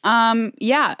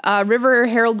 River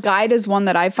Herald Guide is one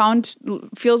that I found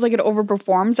feels like it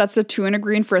overperforms. That's a 2 and a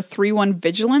green for a 3/1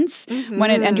 vigilance.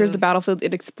 When it enters the battlefield,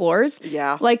 it explores.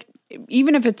 Yeah. Like,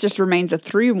 even if it just remains a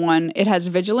 3/1, it has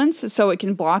vigilance, so it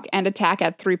can block and attack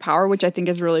at 3 power, which I think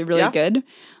is really, really Yeah. good.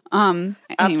 Anyway.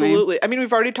 Absolutely. I mean,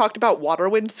 we've already talked about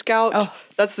Waterwind Scout. Oh.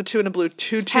 That's the 2 and a blue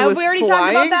 2/2 Have with we already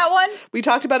flying. talked about that one? We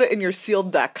talked about it in your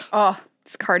sealed deck. Oh,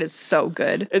 this card is so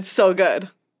good. It's so good.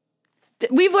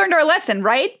 We've learned our lesson,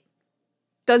 right?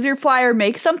 Does your flyer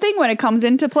make something when it comes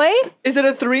into play? Is it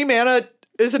a 3 mana?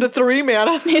 Is it a 3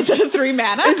 mana? Is it a 3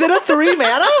 mana? Is it a 3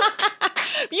 mana?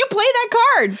 You play that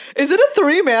card. Is it a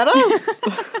 3 mana?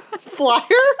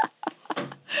 Flyer?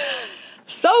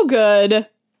 So good.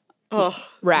 Oh,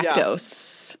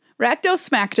 Rakdos. Rakdos,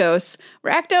 Smackdos.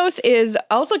 Rakdos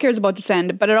also cares about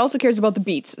Descend, but it also cares about the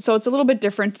beats. So it's a little bit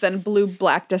different than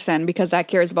blue-black Descend because that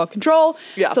cares about control.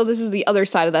 Yeah. So this is the other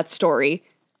side of that story.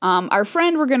 Our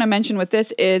friend we're going to mention with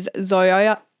this is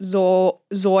Zoyowa.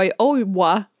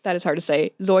 That is hard to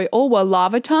say. Zoyowa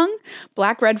Lava Tongue.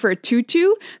 Black red for a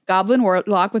 2/2. Goblin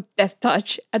Warlock with Death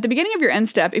Touch. At the beginning of your end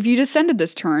step, if you descended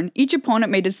this turn, each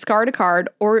opponent may discard a card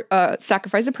or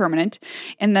sacrifice a permanent.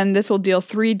 And then this will deal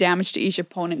 3 damage to each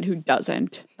opponent who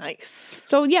doesn't. Nice.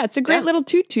 So yeah, it's a great little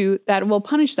 2/2 that will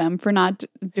punish them for not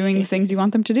doing the things you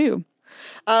want them to do.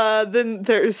 Then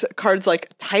there's cards like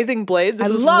Tithing Blade. This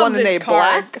is love 1 and this a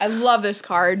card. black. I love this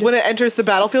card. When it enters the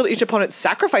battlefield, each opponent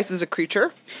sacrifices a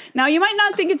creature. Now, you might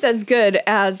not think it's as good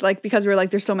as, like, because we're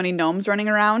like, there's so many gnomes running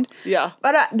around. Yeah.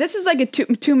 But this is like a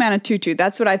two mana 2/2.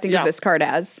 That's what I think of this card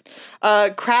as.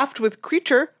 Craft with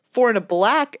creature. 4 and a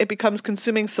black, it becomes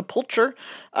Consuming Sepulture,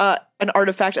 an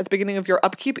artifact at the beginning of your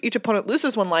upkeep. Each opponent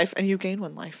loses 1 life, and you gain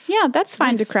 1 life. Yeah, that's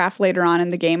fine to craft later on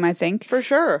in the game, I think. For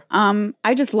sure.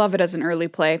 I just love it as an early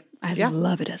play. I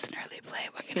love it as an early play.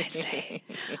 What can I say?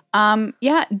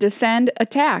 Descend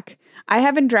Attack. I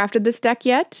haven't drafted this deck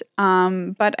yet,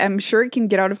 but I'm sure it can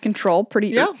get out of control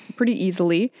pretty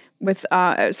easily with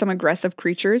some aggressive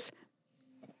creatures.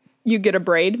 You get a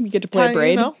Braid. You get to play a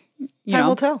Braid. Time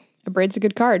will tell. A Braid's a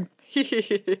good card.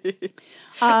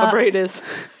 A Braid is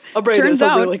a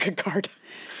really good card.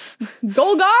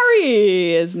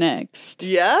 Golgari is next.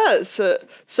 Yes.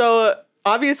 So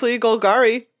obviously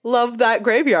Golgari, love that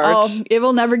graveyard. Oh, it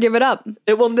will never give it up.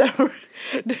 It will never.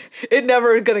 It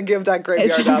never gonna give that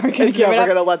graveyard up. It's never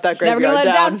gonna let that graveyard never gonna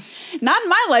down. Let it down. Not in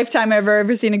my lifetime have I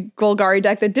ever seen a Golgari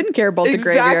deck that didn't care about the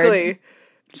graveyard. Exactly.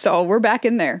 So we're back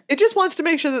in there. It just wants to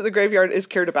make sure that the graveyard is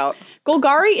cared about.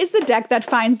 Golgari is the deck that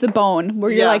finds the bone, where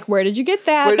you're like, where did you get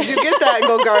that? Where did you get that? And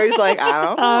Golgari's like,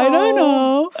 I don't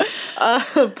know.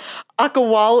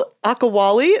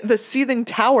 Akawali, the Seething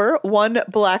Tower, 1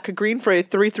 black green for a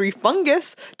 3/3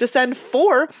 fungus. Descend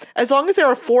 4. As long as there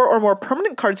are 4 or more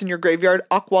permanent cards in your graveyard,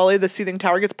 Akawali, the Seething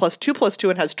Tower, gets +2/+2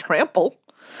 and has Trample.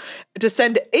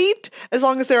 Descend 8. As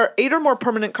long as there are 8 or more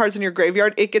permanent cards in your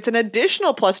graveyard, it gets an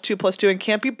additional +2/+2 and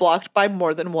can't be blocked by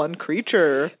more than 1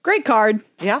 creature. Great card.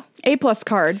 Yeah. A+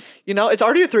 card. You know, it's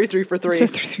already a 3/3 for 3. It's a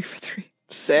 3/3 for 3.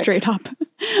 Sick. Straight up.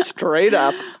 Straight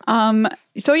up.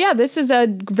 So yeah, this is a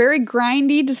very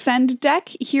grindy descend deck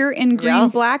here in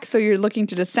green-black. So you're looking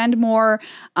to descend more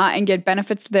and get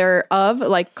benefits thereof,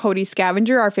 like Cody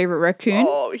Scavenger, our favorite raccoon.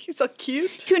 Oh, he's so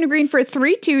cute. 2 and a green for a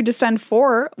 3/2, descend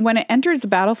 4. When it enters the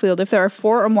battlefield, if there are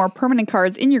 4 or more permanent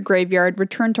cards in your graveyard,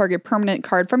 return target permanent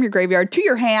card from your graveyard to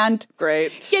your hand.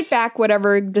 Great. Get back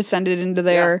whatever descended into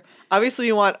there. Yeah. Obviously,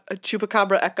 you want a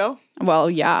Chupacabra Echo. Well,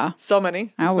 yeah. So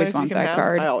many. I always want that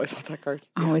card. I always want that card.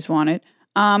 I always want it.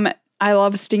 I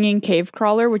love Stinging Cave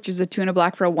Crawler, which is a 2 and a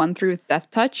black for a 1/3 with Death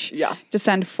Touch. Yeah.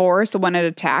 Descend 4, so when it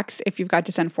attacks, if you've got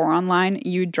Descend 4 online,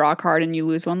 you draw a card and you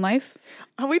lose 1 life.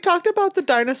 We talked about the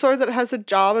dinosaur that has a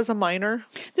job as a miner.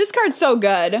 This card's so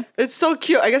good. It's so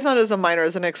cute. I guess not as a miner,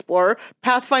 as an explorer.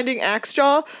 Pathfinding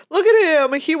Axejaw. Look at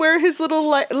him. He wear his little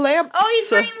lamps. Oh,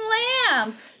 he's wearing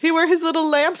lamps. He wear his little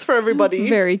lamps for everybody.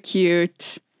 Very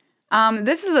cute.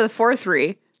 This is the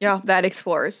 4/3. Yeah. That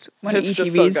explores when It's ETBs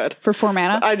just so good. for 4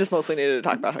 mana. I just mostly needed to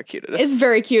talk about how cute it is. It's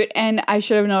very cute, and I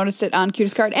should have noticed it on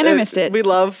Cutest Card, and I missed it. We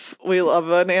love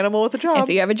an animal with a job. If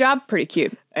you have a job, pretty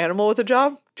cute. Animal with a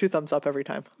job, 2 thumbs up every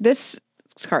time. This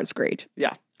card's great.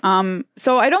 Yeah.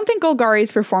 So I don't think Golgari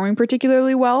is performing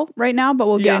particularly well right now, but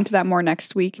we'll get into that more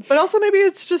next week. But also maybe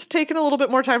it's just taking a little bit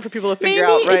more time for people to figure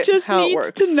out it just how needs it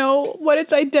works. to know what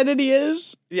its identity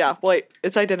is. Yeah, wait,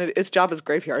 its job is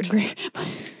graveyard.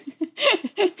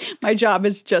 My job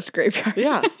is just graveyard.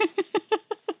 Yeah.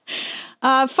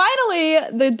 Finally,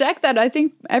 the deck that I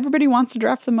think everybody wants to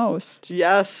draft the most.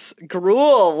 Yes,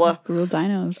 Gruul. Gruul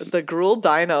Dinos. The Gruul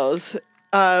Dinos.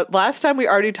 Last time we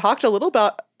already talked a little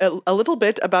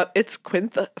bit about its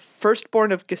Quinth,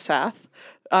 Firstborn of Gisath.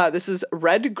 This is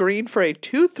red-green for a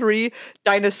 2/3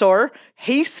 dinosaur.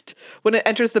 Haste. When it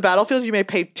enters the battlefield, you may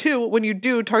pay 2. When you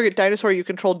do, target dinosaur you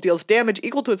control deals damage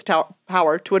equal to its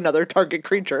power to another target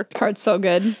creature. Card's so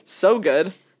good. So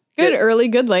good. Good early,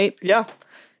 good late. Yeah.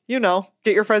 You know,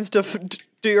 get your friends to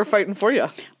do your fighting for you.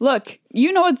 Look,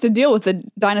 you know what the deal with the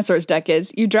dinosaurs deck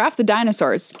is. You draft the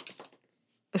dinosaurs.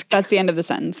 That's the end of the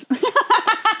sentence.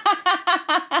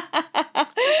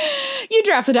 You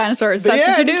draft the dinosaurs. That's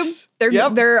what you do.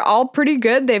 They're all pretty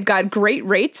good. They've got great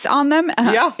rates on them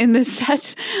in this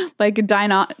set. Like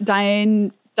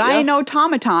Dinotomaton.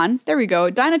 There we go.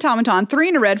 Dinotomaton, 3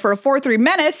 in a red for a 4/3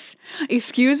 menace.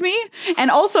 Excuse me? And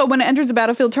also, when it enters the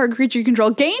battlefield, target creature you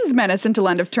control gains menace until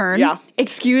end of turn. Yeah.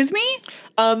 Excuse me?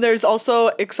 There's also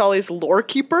Ixali's Lore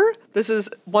Keeper. This is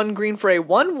 1 green for a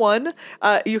 1/1.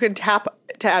 You can tap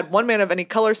to add 1 mana of any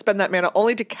color. Spend that mana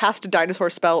only to cast a dinosaur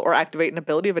spell or activate an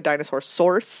ability of a dinosaur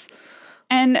source.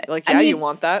 And Like, yeah, you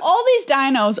want that. All these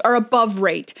dinos are above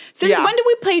rate. Since Yeah. when did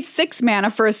we pay 6 mana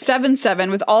for a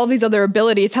 7/7 with all these other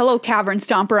abilities? Hello, Cavern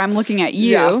Stomper, I'm looking at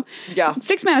you. Yeah.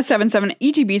 6 mana, 7/7,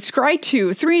 ETB, scry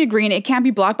 2, 3 and a green. It can't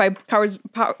be blocked by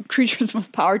creatures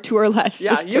with power 2 or less.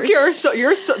 Yeah, this turn. Yuki,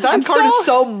 that card is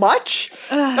so much.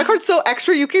 That card's so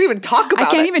extra, you can't even talk about it.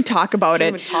 I can't even talk about it.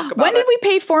 Even talk about when did we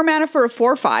pay 4 mana for a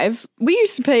 4/5? We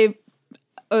used to pay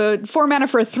 4 mana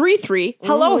for a 3/3.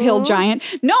 Hello, Hill Giant.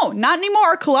 No, not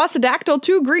anymore. Colossadactyl,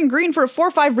 2 green for a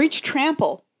 4/5 reach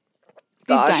trample.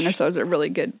 These Gosh. dinosaurs are really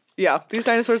good. Yeah, these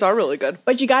dinosaurs are really good.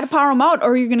 But you got to power them out,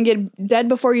 or you're going to get dead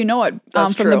before you know it.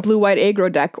 That's from true. the blue-white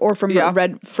aggro deck, or from the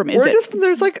red from Or Izzet. just from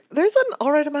there's an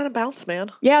alright amount of bounce,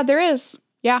 man. Yeah, there is.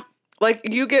 Yeah. Like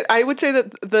I would say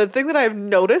that the thing that I've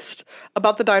noticed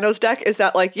about the Dinos deck is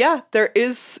that there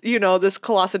is, this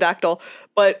Colossadactyl,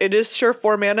 but it is sure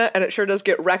 4 mana and it sure does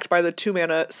get wrecked by the 2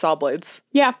 mana Saw Blades.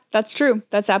 Yeah, that's true.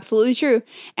 That's absolutely true.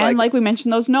 And like we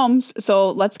mentioned, those gnomes, so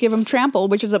let's give them trample,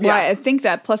 which is why I think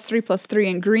that +3/+3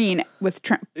 in green with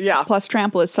plus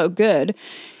trample is so good,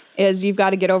 is you've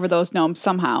got to get over those gnomes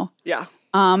somehow. Yeah.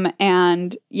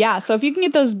 And yeah, so if you can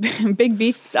get those big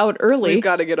beasts out early. We've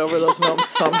got to get over those gnomes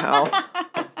somehow.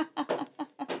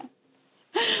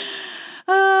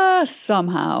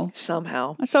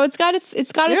 Somehow. So it's got its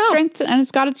strengths and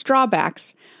it's got its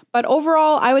drawbacks. But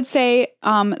overall, I would say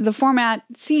the format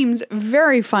seems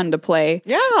very fun to play.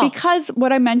 Yeah. Because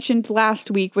what I mentioned last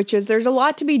week, which is there's a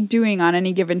lot to be doing on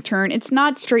any given turn. It's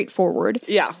not straightforward.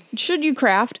 Yeah. Should you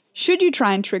craft? Should you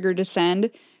try and trigger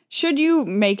descend? Should you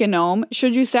make a gnome?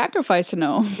 Should you sacrifice a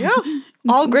gnome? Yeah.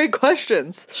 All great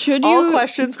questions. Should you All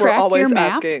questions we're crack always your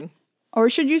map? asking. Or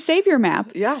should you save your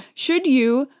map? Yeah. Should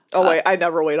you... Oh, wait. I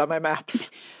never wait on my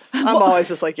maps. I'm always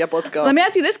just like, yep, let's go. Let me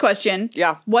ask you this question.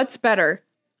 Yeah. What's better,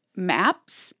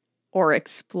 maps or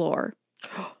explore?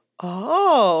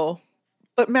 Oh.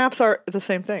 But maps are the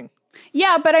same thing.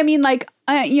 Yeah, but I mean,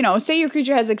 say your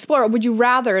creature has explore. Would you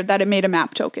rather that it made a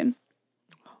map token?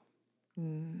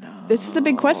 No. This is the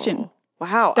big question.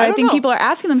 Wow. That I think people are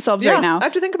asking themselves right now. I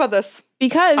have to think about this.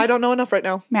 Because I don't know enough right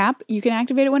now. Map, you can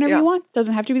activate it whenever you want.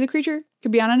 Doesn't have to be the creature.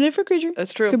 Could be on a different creature.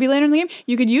 That's true. Could be later in the game.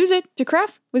 You could use it to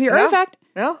craft with your artifact.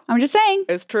 Yeah. I'm just saying.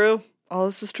 It's true. All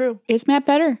this is true. Is map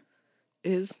better?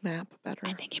 Is map better?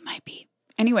 I think it might be.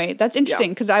 Anyway, that's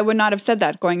interesting because I would not have said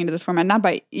that going into this format. Not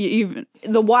by even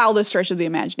the wildest stretch of the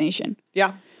imagination.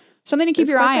 Yeah. Something to keep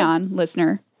your eye on,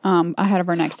 listener. Ahead of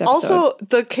our next episode. Also,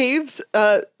 the caves,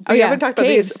 we haven't talked about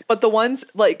caves. these, but the ones,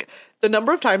 the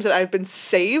number of times that I've been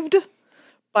saved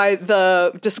by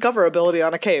the Discover ability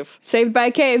on a cave. Saved by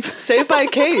a cave. Saved by a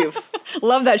cave.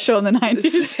 Love that show in the 90s.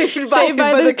 Saved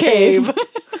by the cave.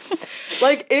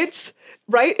 It's,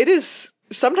 right? It is,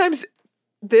 sometimes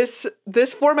this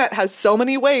format has so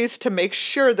many ways to make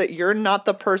sure that you're not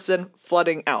the person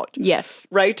flooding out. Yes.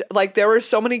 Right? There are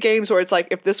so many games where it's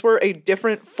if this were a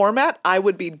different format, I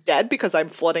would be dead because I'm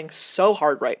flooding so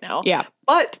hard right now. Yeah.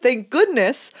 But thank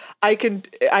goodness I can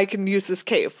use this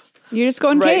cave. You just go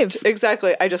in cave.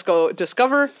 Exactly. I just go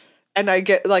Discover and I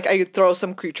get I throw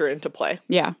some creature into play.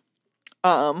 Yeah.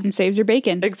 And saves your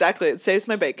bacon. Exactly. It saves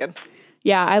my bacon.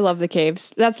 Yeah, I love the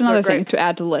caves. That's another They're thing great. to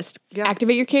add to the list. Yeah.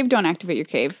 Activate your cave, don't activate your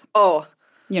cave. Oh.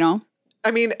 I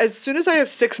mean, as soon as I have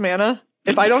 6 mana,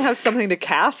 if I don't have something to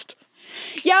cast.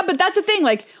 Yeah, but that's the thing.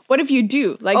 What if you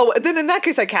do? Then in that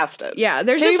case I cast it. Yeah,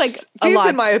 there's caves, just a caves lot.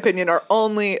 in my opinion are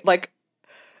only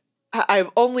I've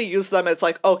only used them. It's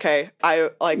okay.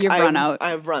 I've run out.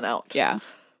 I've run out. Yeah.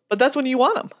 But that's when you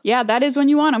want them. Yeah, that is when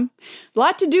you want them. A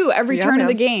lot to do every turn of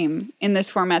the man. game in this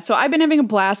format. So I've been having a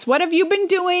blast. What have you been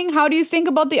doing? How do you think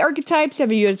about the archetypes?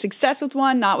 Have you had success with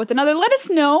one, not with another? Let us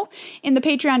know in the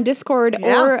Patreon Discord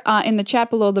or in the chat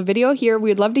below the video here.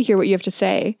 We'd love to hear what you have to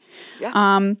say.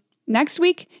 Yeah. Next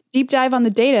week, deep dive on the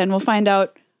data, and we'll find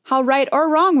out how right or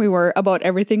wrong we were about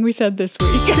everything we said this week.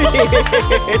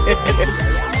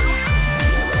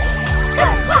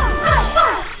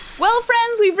 Well,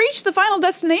 friends, we've reached the final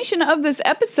destination of this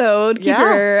episode. Keep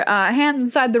your hands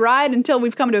inside the ride until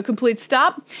we've come to a complete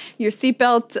stop. Your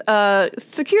seatbelt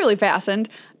securely fastened.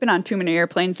 Been on too many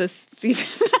airplanes this season.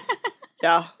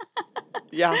 Yeah.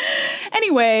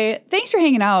 Anyway, thanks for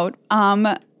hanging out.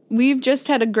 We've just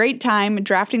had a great time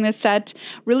drafting this set.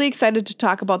 Really excited to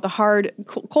talk about the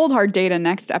cold hard data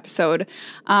next episode,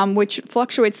 which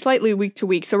fluctuates slightly week to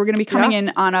week. So we're going to be coming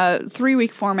in on a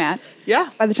 3-week format. Yeah.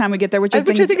 By the time we get there, which I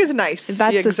think is nice.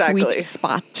 That's the sweet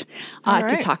spot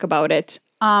to talk about it.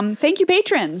 Thank you,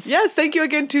 patrons. Yes, thank you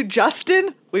again to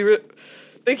Justin.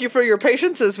 Thank you for your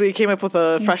patience as we came up with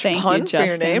a fresh pun for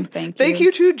your name. Thank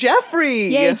you to Jeffrey.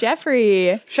 Yay,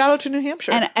 Jeffrey. Shout out to New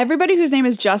Hampshire. And everybody whose name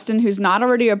is Justin who's not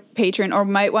already a patron or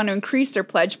might want to increase their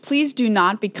pledge, please do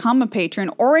not become a patron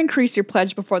or increase your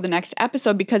pledge before the next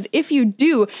episode, because if you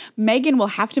do, Megan will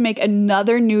have to make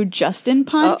another new Justin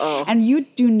pun. Uh-oh. And you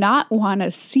do not want to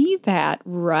see that,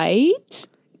 right?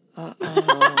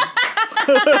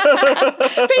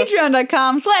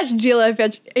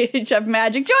 Patreon.com/GLHF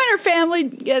Magic. Join our family.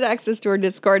 Get access to our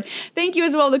Discord. Thank you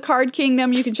as well to Card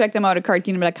Kingdom. You can check them out at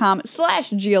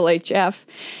cardkingdom.com/GLHF.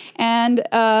 And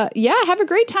have a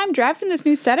great time drafting this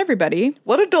new set, everybody.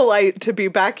 What a delight to be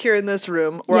back here in this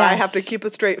room where I Yes. have to keep a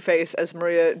straight face as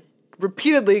Maria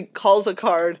repeatedly calls a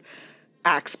card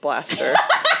Axe Blaster.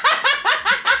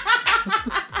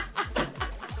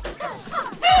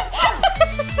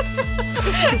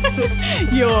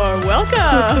 You're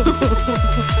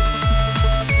welcome.